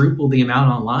quadruple the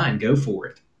amount online, go for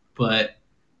it. But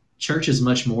church is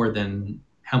much more than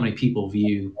how many people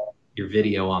view your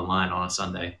video online on a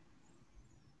Sunday.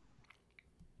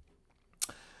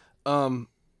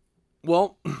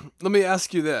 Well, let me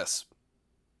ask you this.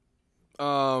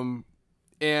 And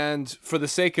for the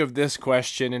sake of this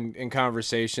question and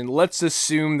conversation, let's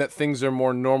assume that things are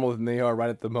more normal than they are right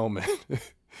at the moment.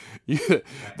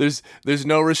 There's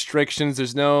no restrictions.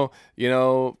 There's no,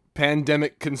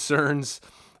 pandemic concerns.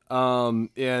 And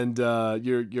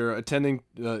you're attending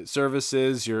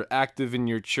services. You're active in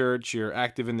your church. You're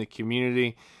active in the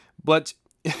community, but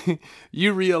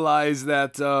you realize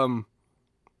that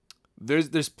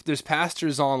there's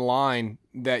pastors online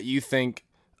that you think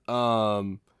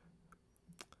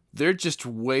they're just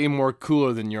way more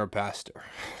cooler than your pastor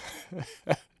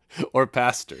or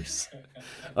pastors.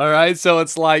 All right, so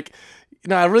it's like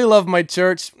I really love my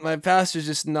church. My pastor's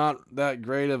just not that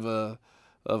great of a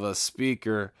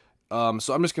speaker.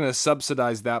 So I'm just going to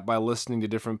subsidize that by listening to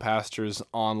different pastors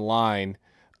online.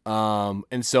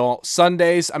 And so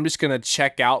Sundays, I'm just going to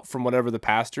check out from whatever the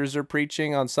pastors are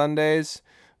preaching on Sundays.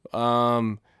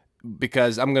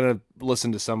 Because I'm going to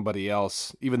listen to somebody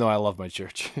else, even though I love my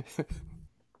church.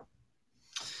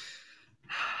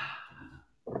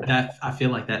 I feel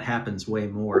like that happens way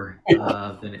more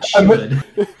than it should.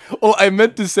 Well, I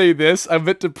meant to say this. I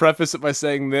meant to preface it by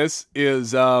saying this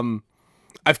is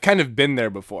I've kind of been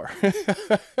there before.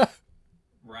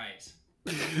 Right.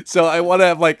 So I want to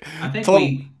have like I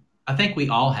think we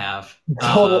all have.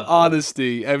 Total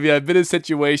honesty. I mean, I've been in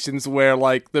situations where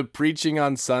like the preaching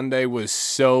on Sunday was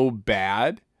so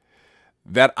bad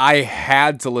that I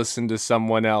had to listen to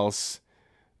someone else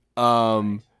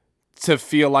to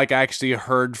feel like I actually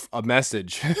heard a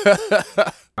message.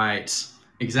 Right.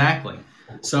 Exactly.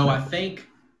 So I think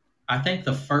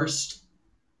the first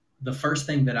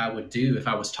thing that I would do if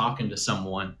I was talking to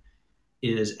someone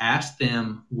is ask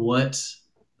them what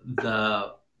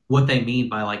they mean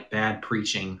by like bad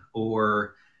preaching,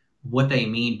 or what they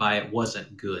mean by it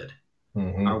wasn't good.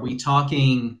 Mm-hmm. Are we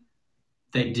talking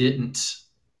they didn't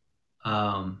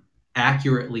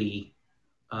accurately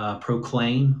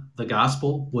proclaim the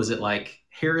gospel? Was it like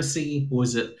heresy?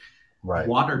 Was it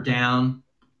watered down?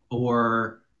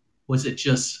 Or was it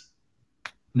just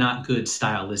not good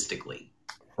stylistically?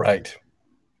 Right.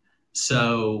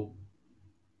 So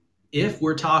if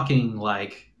we're talking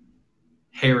like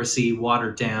heresy,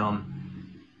 watered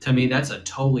down, to me, that's a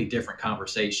totally different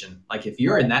conversation. Like if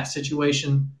you're in that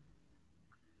situation,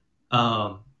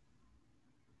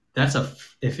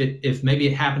 if maybe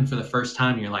it happened for the first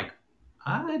time, and you're like,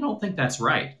 I don't think that's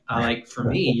right. Like for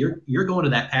me, you're going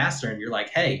to that pastor and you're like,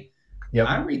 hey,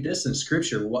 I read this in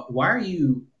scripture. Why are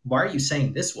you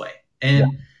saying this way?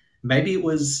 And maybe it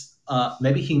was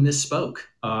maybe he misspoke.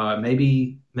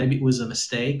 Maybe it was a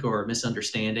mistake or a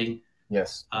misunderstanding.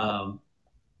 Yes.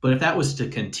 But if that was to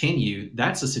continue,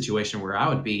 that's a situation where I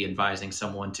would be advising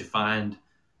someone to find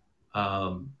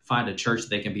a church that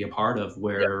they can be a part of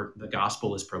where the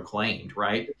gospel is proclaimed,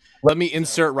 right? Let me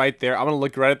insert right there. I'm going to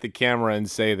look right at the camera and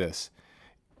say this.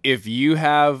 If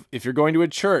you're going to a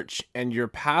church and your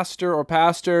pastor or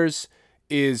pastors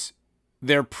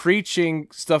they're preaching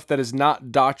stuff that is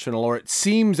not doctrinal, or it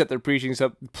seems that they're preaching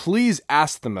stuff, please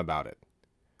ask them about it.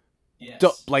 Yes.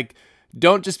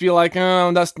 Don't just be like,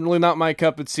 oh, that's really not my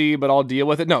cup of tea, but I'll deal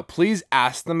with it. No, please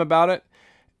ask them about it.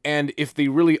 And if they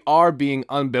really are being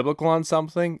unbiblical on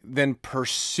something, then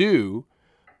pursue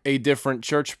a different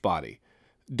church body.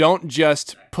 Don't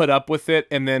just put up with it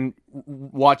and then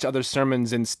watch other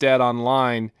sermons instead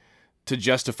online to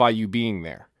justify you being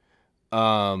there.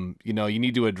 You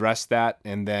need to address that,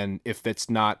 and then if it's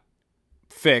not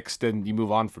fixed, then you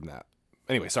move on from that.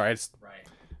 Anyway, sorry,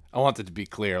 I want it to be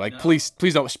clear. Please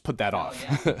don't put that off.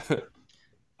 Yeah.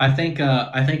 I think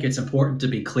it's important to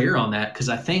be clear on that, because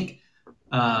I think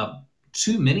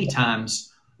too many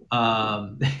times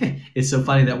it's so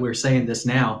funny that we're saying this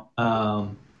now.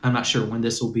 I'm not sure when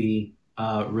this will be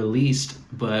released,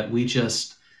 but we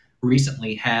just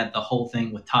recently had the whole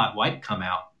thing with Todd White come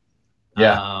out.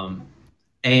 Yeah.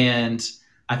 And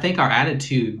I think our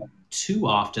attitude too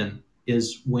often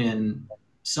is when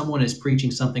someone is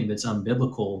preaching something that's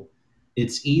unbiblical,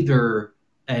 it's either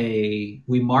we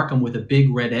mark them with a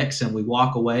big red X and we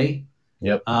walk away.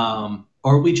 Yep.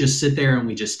 Or we just sit there and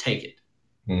we just take it.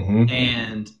 Mm-hmm.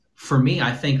 And for me,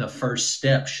 I think the first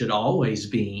step should always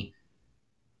be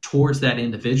towards that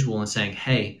individual and saying,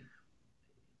 hey,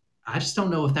 I just don't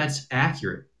know if that's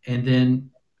accurate. And then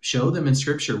show them in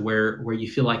scripture where you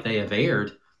feel like they have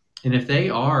erred. And if they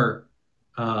are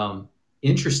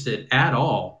interested at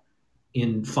all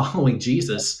in following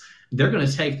Jesus, they're going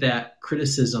to take that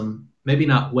criticism, maybe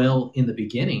not well in the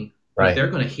beginning, but they're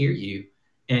going to hear you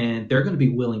and they're going to be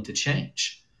willing to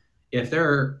change. If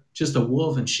they're just a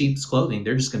wolf in sheep's clothing,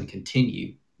 they're just going to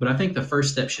continue. But I think the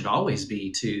first step should always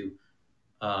be to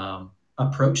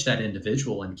approach that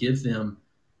individual and give them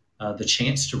the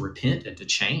chance to repent and to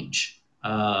change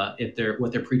if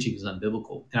what they're preaching is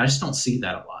unbiblical. And I just don't see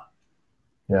that a lot.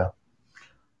 Yeah.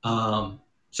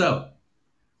 So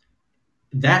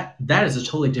that is a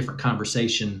totally different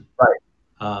conversation. Right.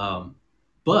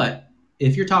 But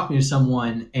if you're talking to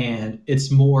someone and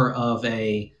it's more of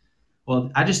I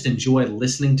just enjoy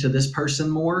listening to this person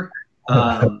more.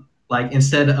 Like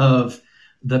instead of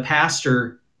the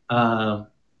pastor that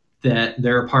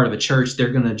they're a part of a church,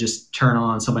 they're going to just turn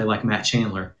on somebody like Matt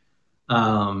Chandler.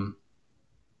 I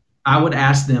would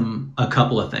ask them a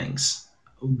couple of things.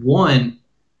 One,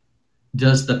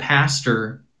 does the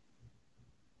pastor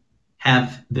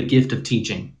have the gift of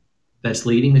teaching that's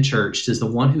leading the church? Does the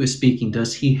one who is speaking,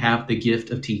 does he have the gift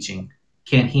of teaching?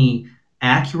 Can he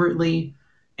accurately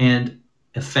and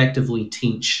effectively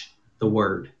teach the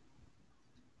word?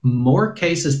 More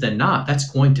cases than not,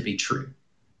 that's going to be true.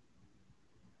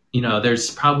 There's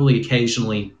probably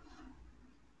occasionally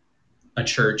a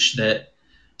church that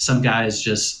some guy is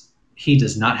just, he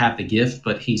does not have the gift,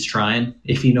 but he's trying,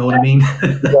 if you know what I mean.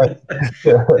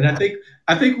 And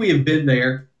I think we have been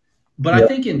there, but I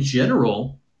think in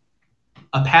general,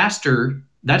 a pastor,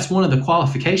 that's one of the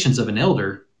qualifications of an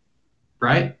elder,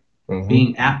 right? Mm-hmm.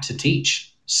 Being apt to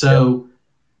teach. So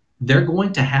they're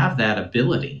going to have that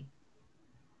ability.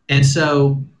 And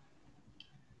so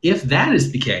if that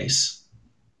is the case,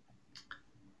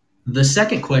 the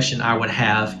second question I would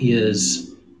have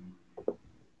is,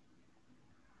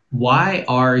 why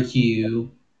are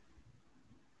you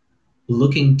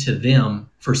looking to them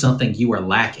for something you are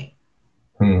lacking?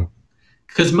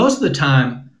 Because most of the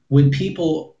time when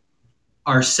people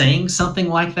are saying something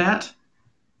like that,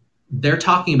 they're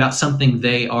talking about something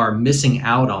they are missing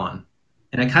out on.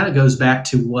 And it kind of goes back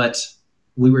to what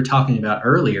we were talking about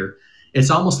earlier.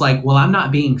 It's almost like, well, I'm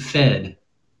not being fed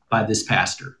by this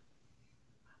pastor.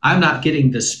 I'm not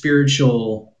getting the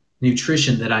spiritual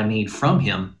nutrition that I need from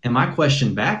him. And my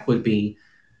question back would be,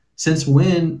 since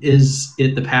when is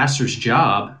it the pastor's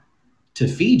job to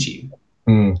feed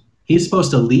you? He's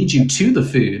supposed to lead you to the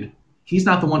food. He's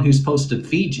not the one who's supposed to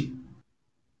feed you.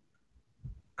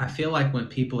 I feel like when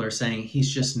people are saying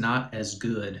he's just not as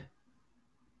good,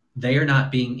 they are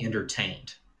not being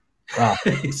entertained. Are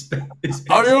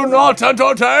you not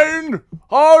entertained?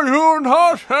 Are you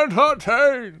not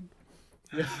entertained?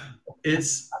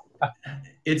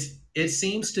 It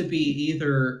seems to be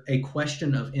either a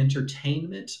question of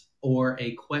entertainment or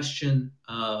a question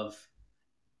of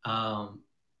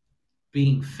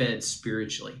being fed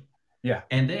spiritually. Yeah.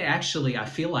 And they actually, I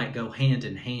feel like, go hand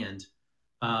in hand.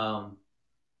 Because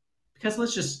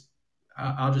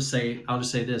I'll just say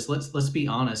this. Let's be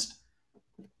honest.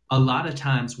 A lot of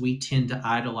times we tend to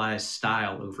idolize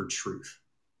style over truth.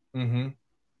 Mm-hmm.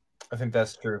 I think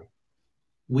that's true.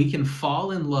 We can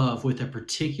fall in love with a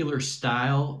particular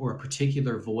style or a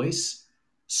particular voice,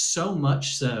 so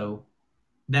much so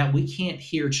that we can't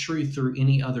hear truth through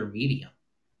any other medium.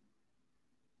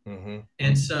 Mm-hmm.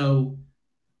 And so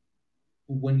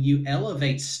when you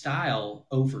elevate style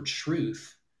over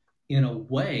truth, in a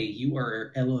way, you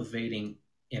are elevating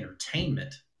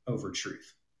entertainment over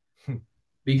truth.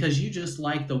 Because you just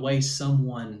like the way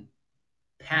someone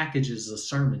packages a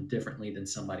sermon differently than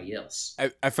somebody else.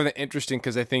 I find it interesting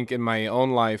because I think in my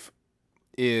own life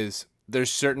there's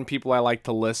certain people I like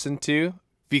to listen to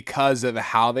because of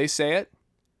how they say it.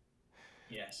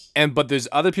 Yes. But there's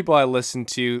other people I listen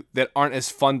to that aren't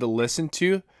as fun to listen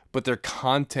to, but their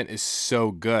content is so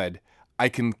good, I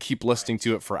can keep listening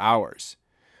to it for hours.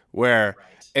 But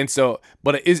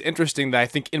it is interesting that I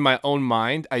think in my own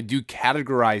mind, I do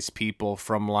categorize people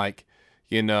from like,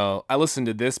 I listen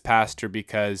to this pastor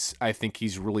because I think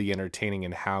he's really entertaining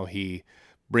in how he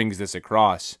brings this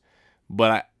across.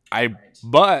 But I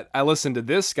listen to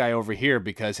this guy over here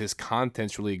because his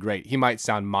content's really great. He might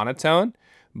sound monotone,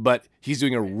 but he's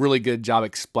doing a really good job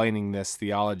explaining this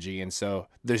theology, and so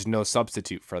there's no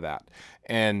substitute for that.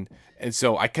 And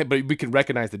so but we can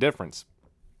recognize the difference.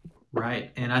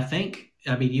 Right. And I think,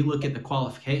 you look at the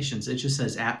qualifications, it just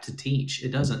says apt to teach.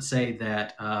 It doesn't say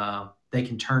that they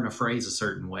can turn a phrase a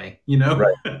certain way,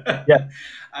 Right. Yeah.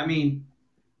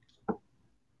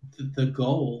 The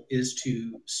goal is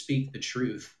to speak the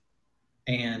truth.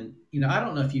 And, I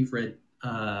don't know if you've read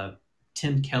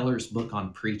Tim Keller's book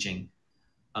on preaching.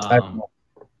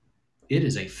 It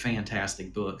is a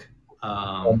fantastic book. You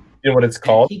know what it's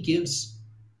called? He gives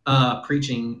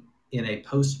preaching in a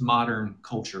postmodern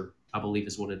culture, I believe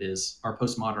is what it is, our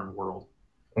postmodern world.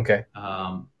 Okay.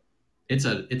 It's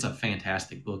a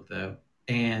fantastic book, though.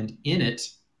 And in it,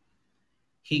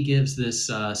 he gives this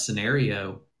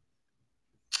scenario.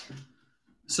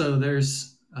 So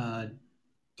there's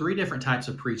 3 different types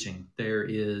of preaching. There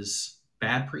is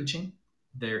bad preaching,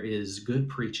 there is good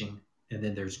preaching, and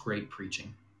then there's great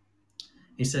preaching.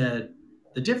 He said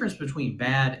the difference between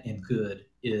bad and good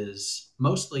is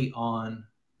mostly on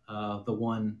the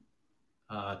one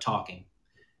talking.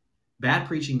 Bad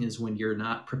preaching is when you're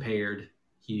not prepared,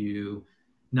 you've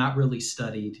not really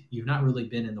studied, you've not really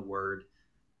been in the Word,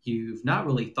 you've not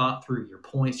really thought through your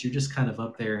points, you're just kind of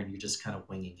up there and you're just kind of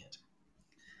winging it.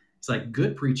 It's like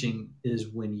good preaching is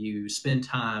when you spend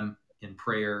time in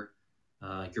prayer,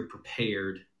 you're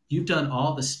prepared, you've done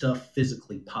all the stuff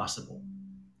physically possible.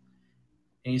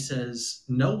 And he says,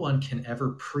 no one can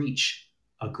ever preach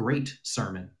a great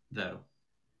sermon though.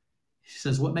 He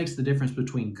says, what makes the difference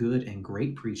between good and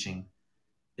great preaching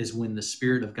is when the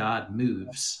Spirit of God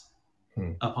moves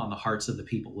upon the hearts of the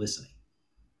people listening.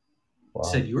 Wow.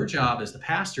 He said, your job as the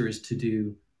pastor is to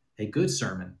do a good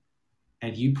sermon,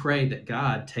 and you pray that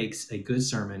God takes a good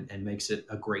sermon and makes it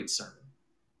a great sermon.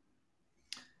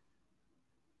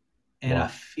 And wow. I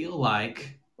feel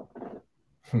like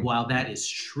while that is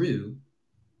true,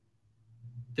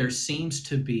 there seems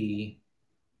to be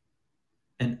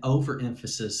an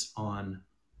overemphasis on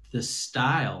the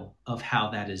style of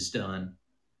how that is done,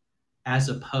 as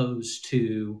opposed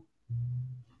to,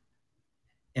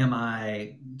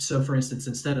 so for instance,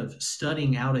 instead of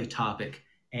studying out a topic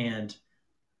and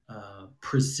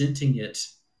presenting it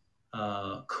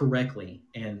correctly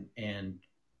and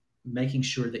making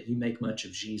sure that you make much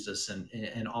of Jesus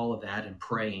and all of that and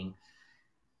praying,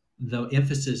 the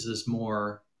emphasis is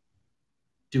more,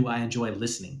 do I enjoy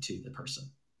listening to the person?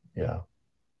 Yeah.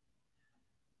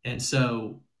 And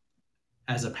so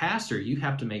as a pastor, you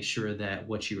have to make sure that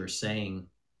what you are saying,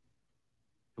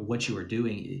 what you are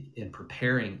doing in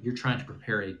preparing, you're trying to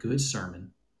prepare a good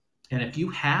sermon. And if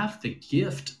you have the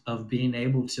gift of being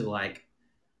able to like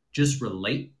just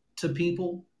relate to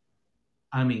people,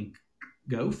 I mean,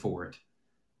 go for it.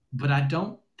 But I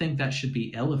don't think that should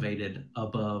be elevated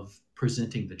above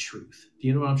presenting the truth. Do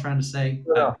you know what I'm trying to say?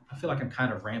 Yeah. I feel like I'm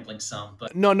kind of rambling some,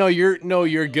 but you're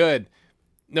good.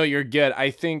 No, you're good. I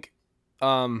think,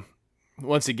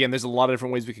 once again, there's a lot of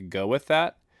different ways we could go with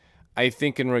that. I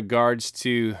think in regards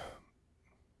to,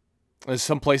 there's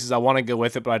some places I want to go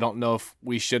with it, but I don't know if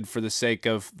we should for the sake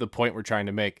of the point we're trying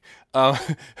to make.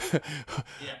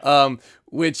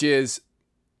 Which is,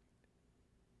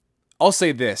 I'll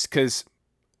say this, because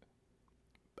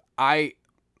I'm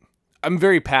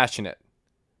very passionate.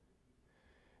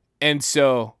 And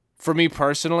so for me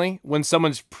personally, when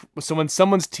someone's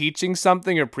teaching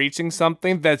something or preaching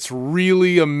something that's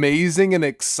really amazing and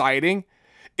exciting,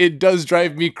 it does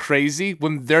drive me crazy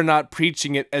when they're not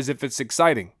preaching it as if it's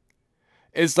exciting.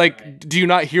 It's like, right. Do you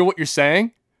not hear what you're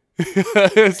saying?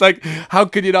 It's like, how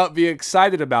could you not be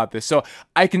excited about this? So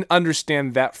I can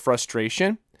understand that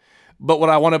frustration. But what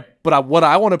I want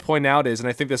to point out is, and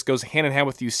I think this goes hand in hand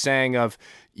with you saying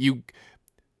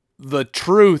the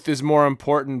truth is more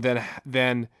important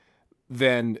than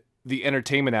the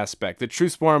entertainment aspect. The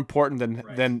truth's more important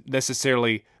than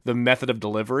necessarily the method of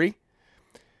delivery.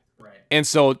 Right. And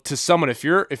so to someone, if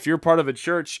you're part of a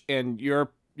church and your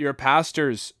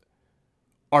pastors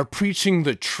are preaching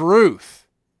the truth,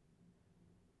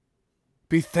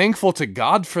 be thankful to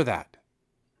God for that.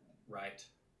 Right.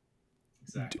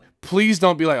 Exactly. Please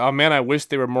don't be like, oh man, I wish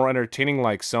they were more entertaining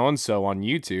like so-and-so on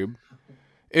YouTube.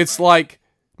 It's right. Like,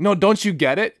 no, don't you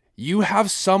get it? You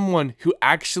have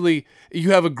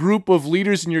you have a group of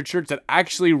leaders in your church that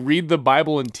actually read the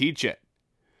Bible and teach it.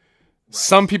 Right.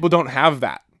 Some people don't have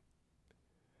that.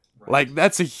 Right. Like,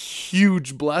 that's a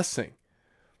huge blessing.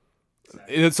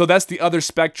 Exactly. And so that's the other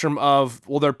spectrum of,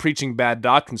 well, they're preaching bad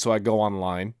doctrine, so I go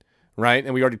online, right?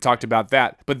 And we already talked about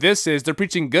that. But this is, they're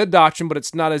preaching good doctrine, but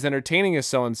it's not as entertaining as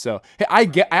so-and-so. Hey, I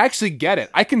actually get it.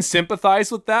 I can sympathize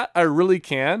with that. I really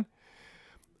can.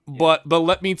 Yeah. But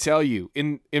let me tell you,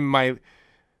 in my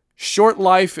short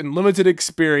life and limited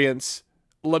experience,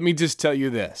 let me just tell you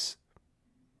this.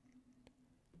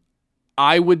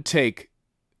 I would take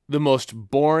the most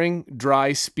boring,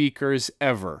 dry speakers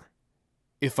ever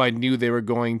if I knew they were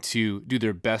going to do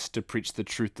their best to preach the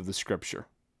truth of the scripture.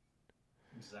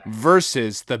 Exactly.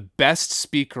 Versus the best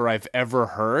speaker I've ever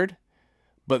heard,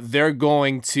 but they're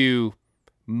going to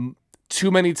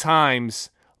too many times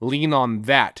lean on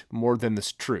that more than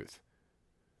this truth.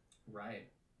 Right.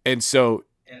 And so,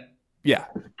 yeah.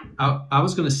 I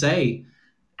was going to say,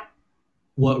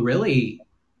 what really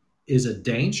is a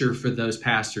danger for those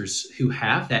pastors who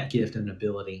have that gift and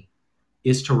ability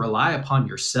is to rely upon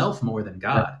yourself more than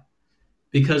God.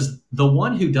 Because the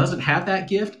one who doesn't have that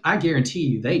gift, I guarantee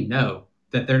you, they know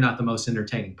that they're not the most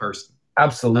entertaining person.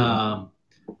 Absolutely.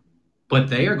 But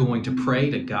they are going to pray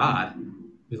to God.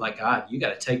 Be like, God, you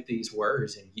got to take these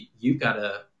words and you've got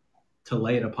to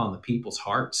lay it upon the people's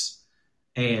hearts.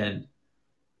 And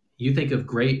you think of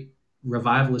great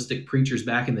revivalistic preachers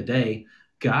back in the day,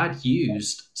 God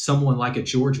used someone like a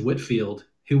George Whitefield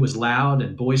who was loud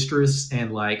and boisterous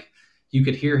and like you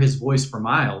could hear his voice for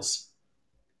miles.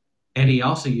 And he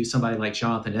also used somebody like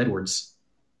Jonathan Edwards,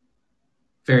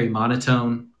 very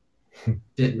monotone,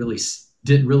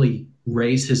 didn't really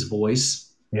raise his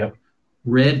voice. Yep.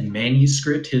 Read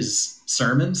manuscript his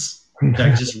sermons,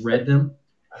 that just read them,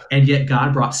 and yet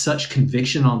God brought such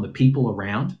conviction on the people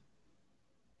around.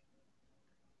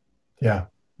 Yeah.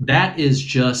 That is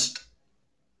just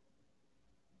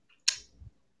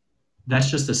that's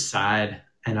just a side,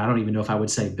 and I don't even know if I would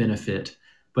say benefit,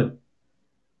 but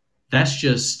that's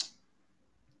just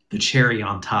the cherry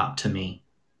on top to me.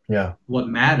 Yeah. What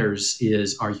matters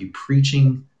is, are you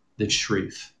preaching the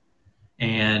truth?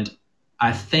 And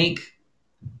I think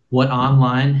what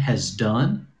online has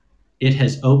done, it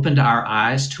has opened our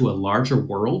eyes to a larger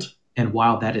world. And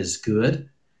while that is good,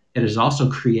 it has also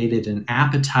created an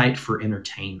appetite for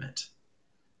entertainment.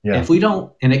 Yeah. If we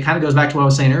don't, and it kind of goes back to what I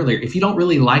was saying earlier, if you don't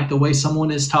really like the way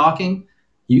someone is talking,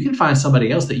 you can find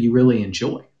somebody else that you really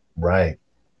enjoy. Right.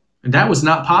 And that was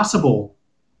not possible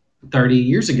 30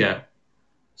 years ago.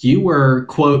 You were,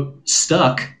 quote,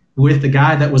 stuck with the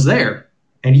guy that was there,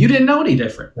 and you didn't know any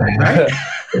different, right?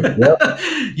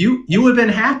 You would have been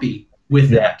happy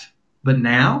with that. But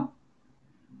now,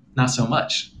 not so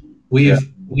much. We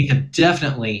have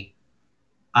definitely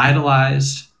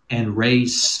idolized and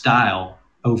raised style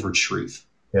over truth.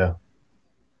 Yeah.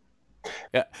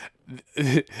 Yeah.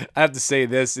 I have to say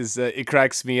this is it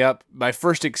cracks me up. My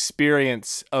first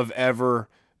experience of ever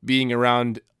being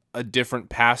around a different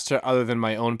pastor other than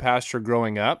my own pastor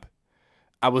growing up,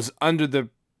 I was under the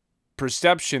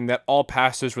perception that all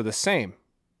pastors were the same.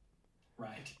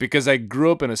 Right. Because I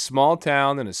grew up in a small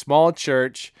town, in a small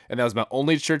church, and that was my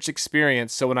only church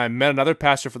experience. So when I met another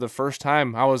pastor for the first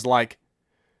time, I was like,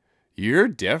 you're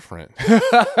different.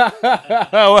 I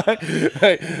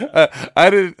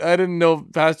didn't know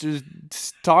pastors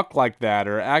talk like that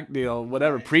or act,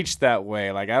 whatever, preach that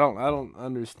way. Like I don't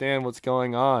understand what's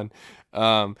going on.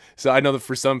 So I know that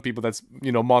for some people that's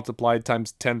multiplied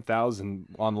times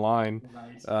 10,000 online,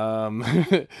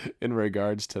 in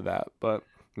regards to that. But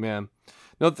man,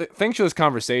 no, thanks for this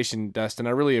conversation, Dustin.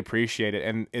 I really appreciate it,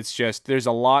 and it's just there's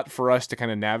a lot for us to kind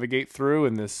of navigate through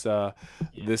in this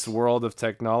this world of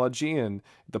technology, and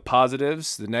the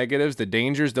positives, the negatives, the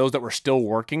dangers, those that we're still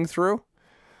working through.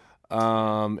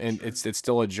 And it's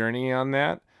still a journey on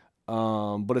that.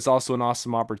 But it's also an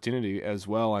awesome opportunity as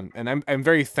well, and I'm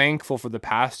very thankful for the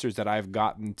pastors that I've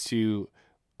gotten to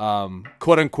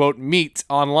quote unquote meet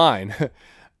online,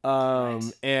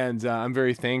 and I'm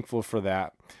very thankful for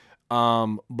that.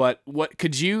 But what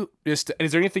could you is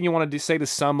there anything you wanted to say to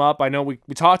sum up? I know we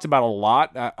talked about a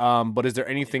lot, but is there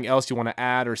anything else you want to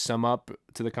add or sum up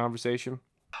to the conversation?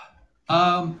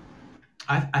 I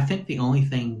think the only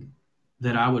thing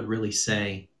that I would really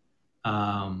say,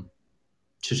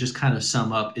 to just kind of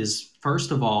sum up is,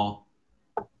 first of all,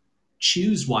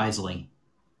 choose wisely.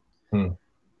 And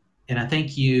I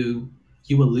think you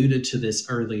alluded to this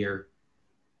earlier.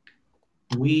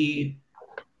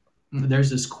 There's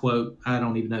this quote, I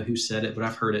don't even know who said it, but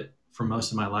I've heard it for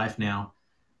most of my life now,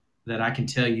 that I can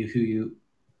tell you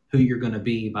who you're going to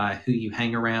be by who you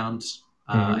hang around,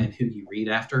 and who you read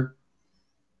after.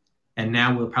 And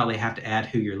now we'll probably have to add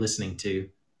who you're listening to.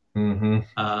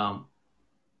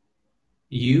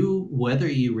 You, whether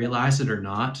you realize it or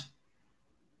not,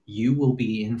 you will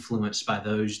be influenced by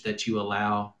those that you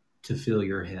allow to fill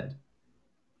your head.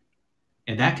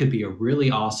 And that could be a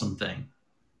really awesome thing.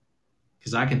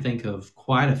 Because I can think of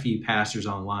quite a few pastors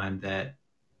online that,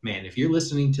 man, if you're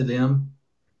listening to them,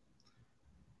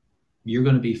 you're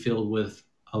going to be filled with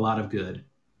a lot of good.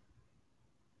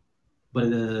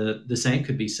 But the same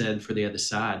could be said for the other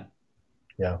side.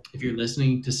 Yeah. If you're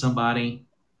listening to somebody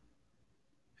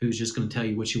who's just going to tell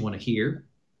you what you want to hear,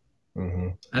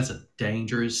 that's a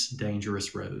dangerous,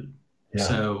 dangerous road. Yeah.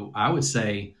 So I would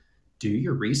say, do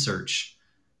your research.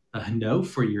 Know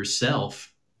for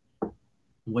yourself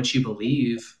what you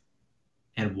believe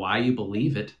and why you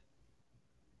believe it,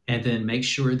 and then make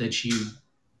sure that you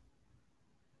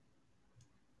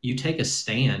take a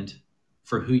stand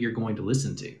for who you're going to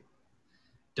listen to.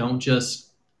 Don't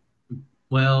just,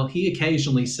 well, he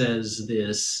occasionally says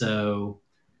this, so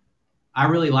I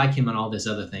really like him and all this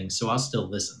other thing, so I'll still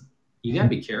listen. You got to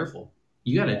be careful.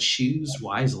 You got to choose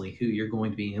wisely who you're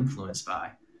going to be influenced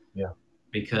by. Yeah.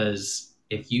 Because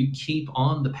if you keep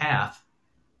on the path,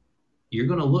 you're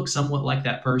going to look somewhat like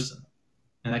that person.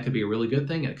 And that could be a really good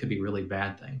thing. And it could be a really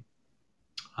bad thing.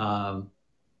 And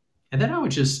then I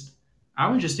would just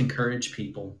encourage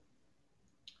people,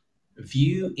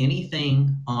 view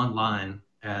anything online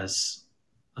as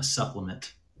a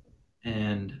supplement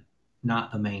and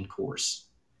not the main course.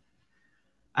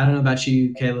 I don't know about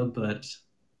you, Caleb, but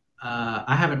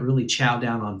I haven't really chowed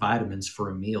down on vitamins for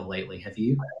a meal lately. Have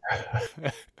you?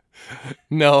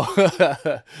 No.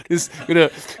 Just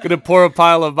gonna pour a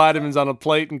pile of vitamins on a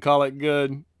plate and call it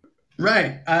good.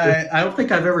 Right. I don't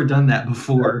think I've ever done that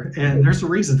before. And there's a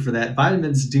reason for that.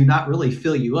 Vitamins do not really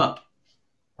fill you up.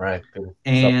 Right.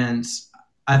 And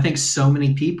I think so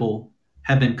many people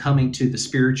have been coming to the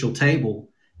spiritual table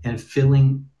and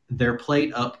filling their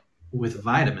plate up with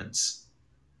vitamins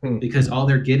because all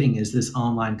they're getting is this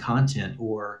online content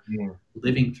or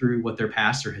living through what their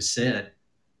pastor has said.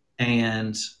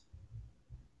 And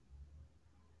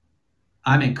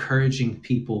I'm encouraging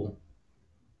people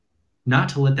not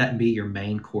to let that be your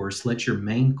main course. Let your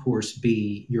main course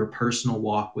be your personal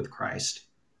walk with Christ.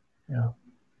 Yeah.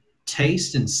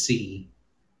 Taste and see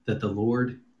that the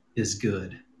Lord is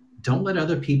good. Don't let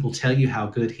other people tell you how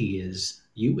good he is.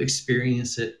 You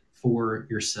experience it for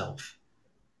yourself.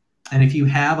 And if you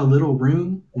have a little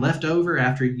room left over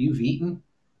after you've eaten,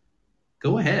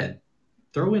 go ahead.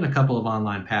 Throw in a couple of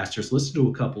online pastors, listen to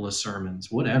a couple of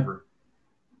sermons, whatever.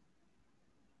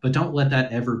 But don't let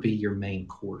that ever be your main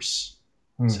course.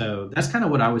 So that's kind of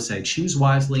what I would say. Choose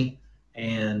wisely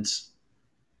and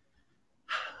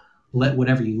let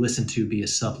whatever you listen to be a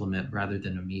supplement rather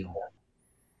than a meal.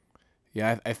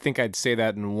 Yeah, I think I'd say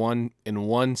that in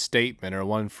one statement or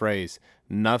one phrase.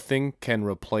 Nothing can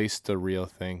replace the real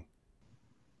thing.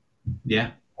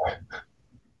 Yeah.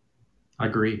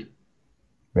 Agreed.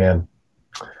 Man.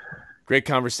 Great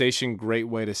conversation. Great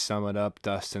way to sum it up,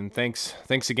 Dustin. Thanks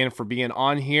again for being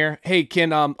on here. Hey,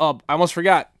 Ken, I almost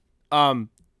forgot.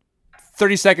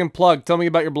 30-second plug. Tell me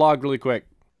about your blog really quick.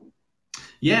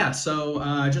 Yeah, so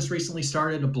I just recently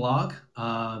started a blog.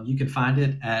 You can find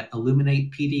it at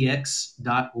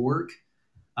illuminatepdx.org.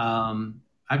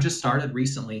 I've just started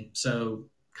recently, so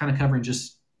kind of covering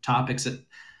just topics at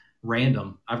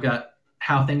random. I've got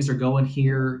how things are going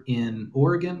here in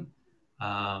Oregon,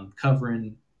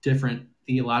 covering different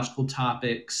theological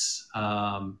topics.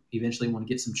 Eventually want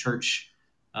to get some church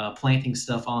planting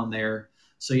stuff on there.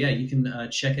 So yeah, you can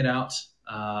check it out,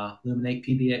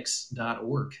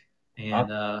 illuminatepdx.org.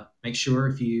 And make sure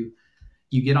if you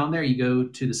get on there, you go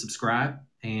to the subscribe,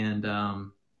 and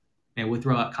we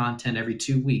throw out content every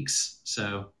 2 weeks.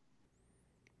 So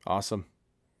awesome.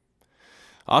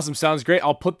 Sounds great.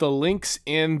 I'll put the links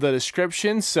in the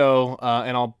description. So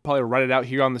and I'll probably write it out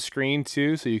here on the screen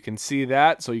too, so you can see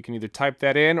that. So you can either type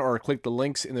that in or click the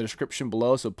links in the description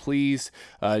below. So please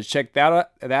check that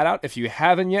out. If you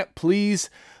haven't yet, please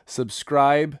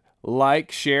subscribe,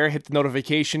 like, share, hit the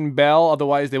notification bell.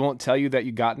 Otherwise, they won't tell you that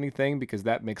you got anything, because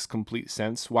that makes complete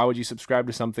sense. Why would you subscribe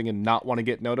to something and not want to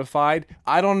get notified?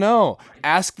 I don't know.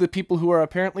 Ask the people who are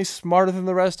apparently smarter than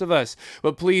the rest of us.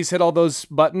 But please hit all those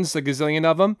buttons, a gazillion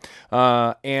of them,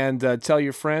 and tell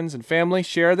your friends and family.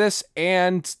 Share this.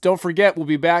 And don't forget, we'll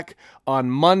be back on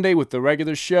Monday with the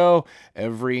regular show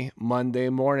every Monday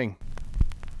morning.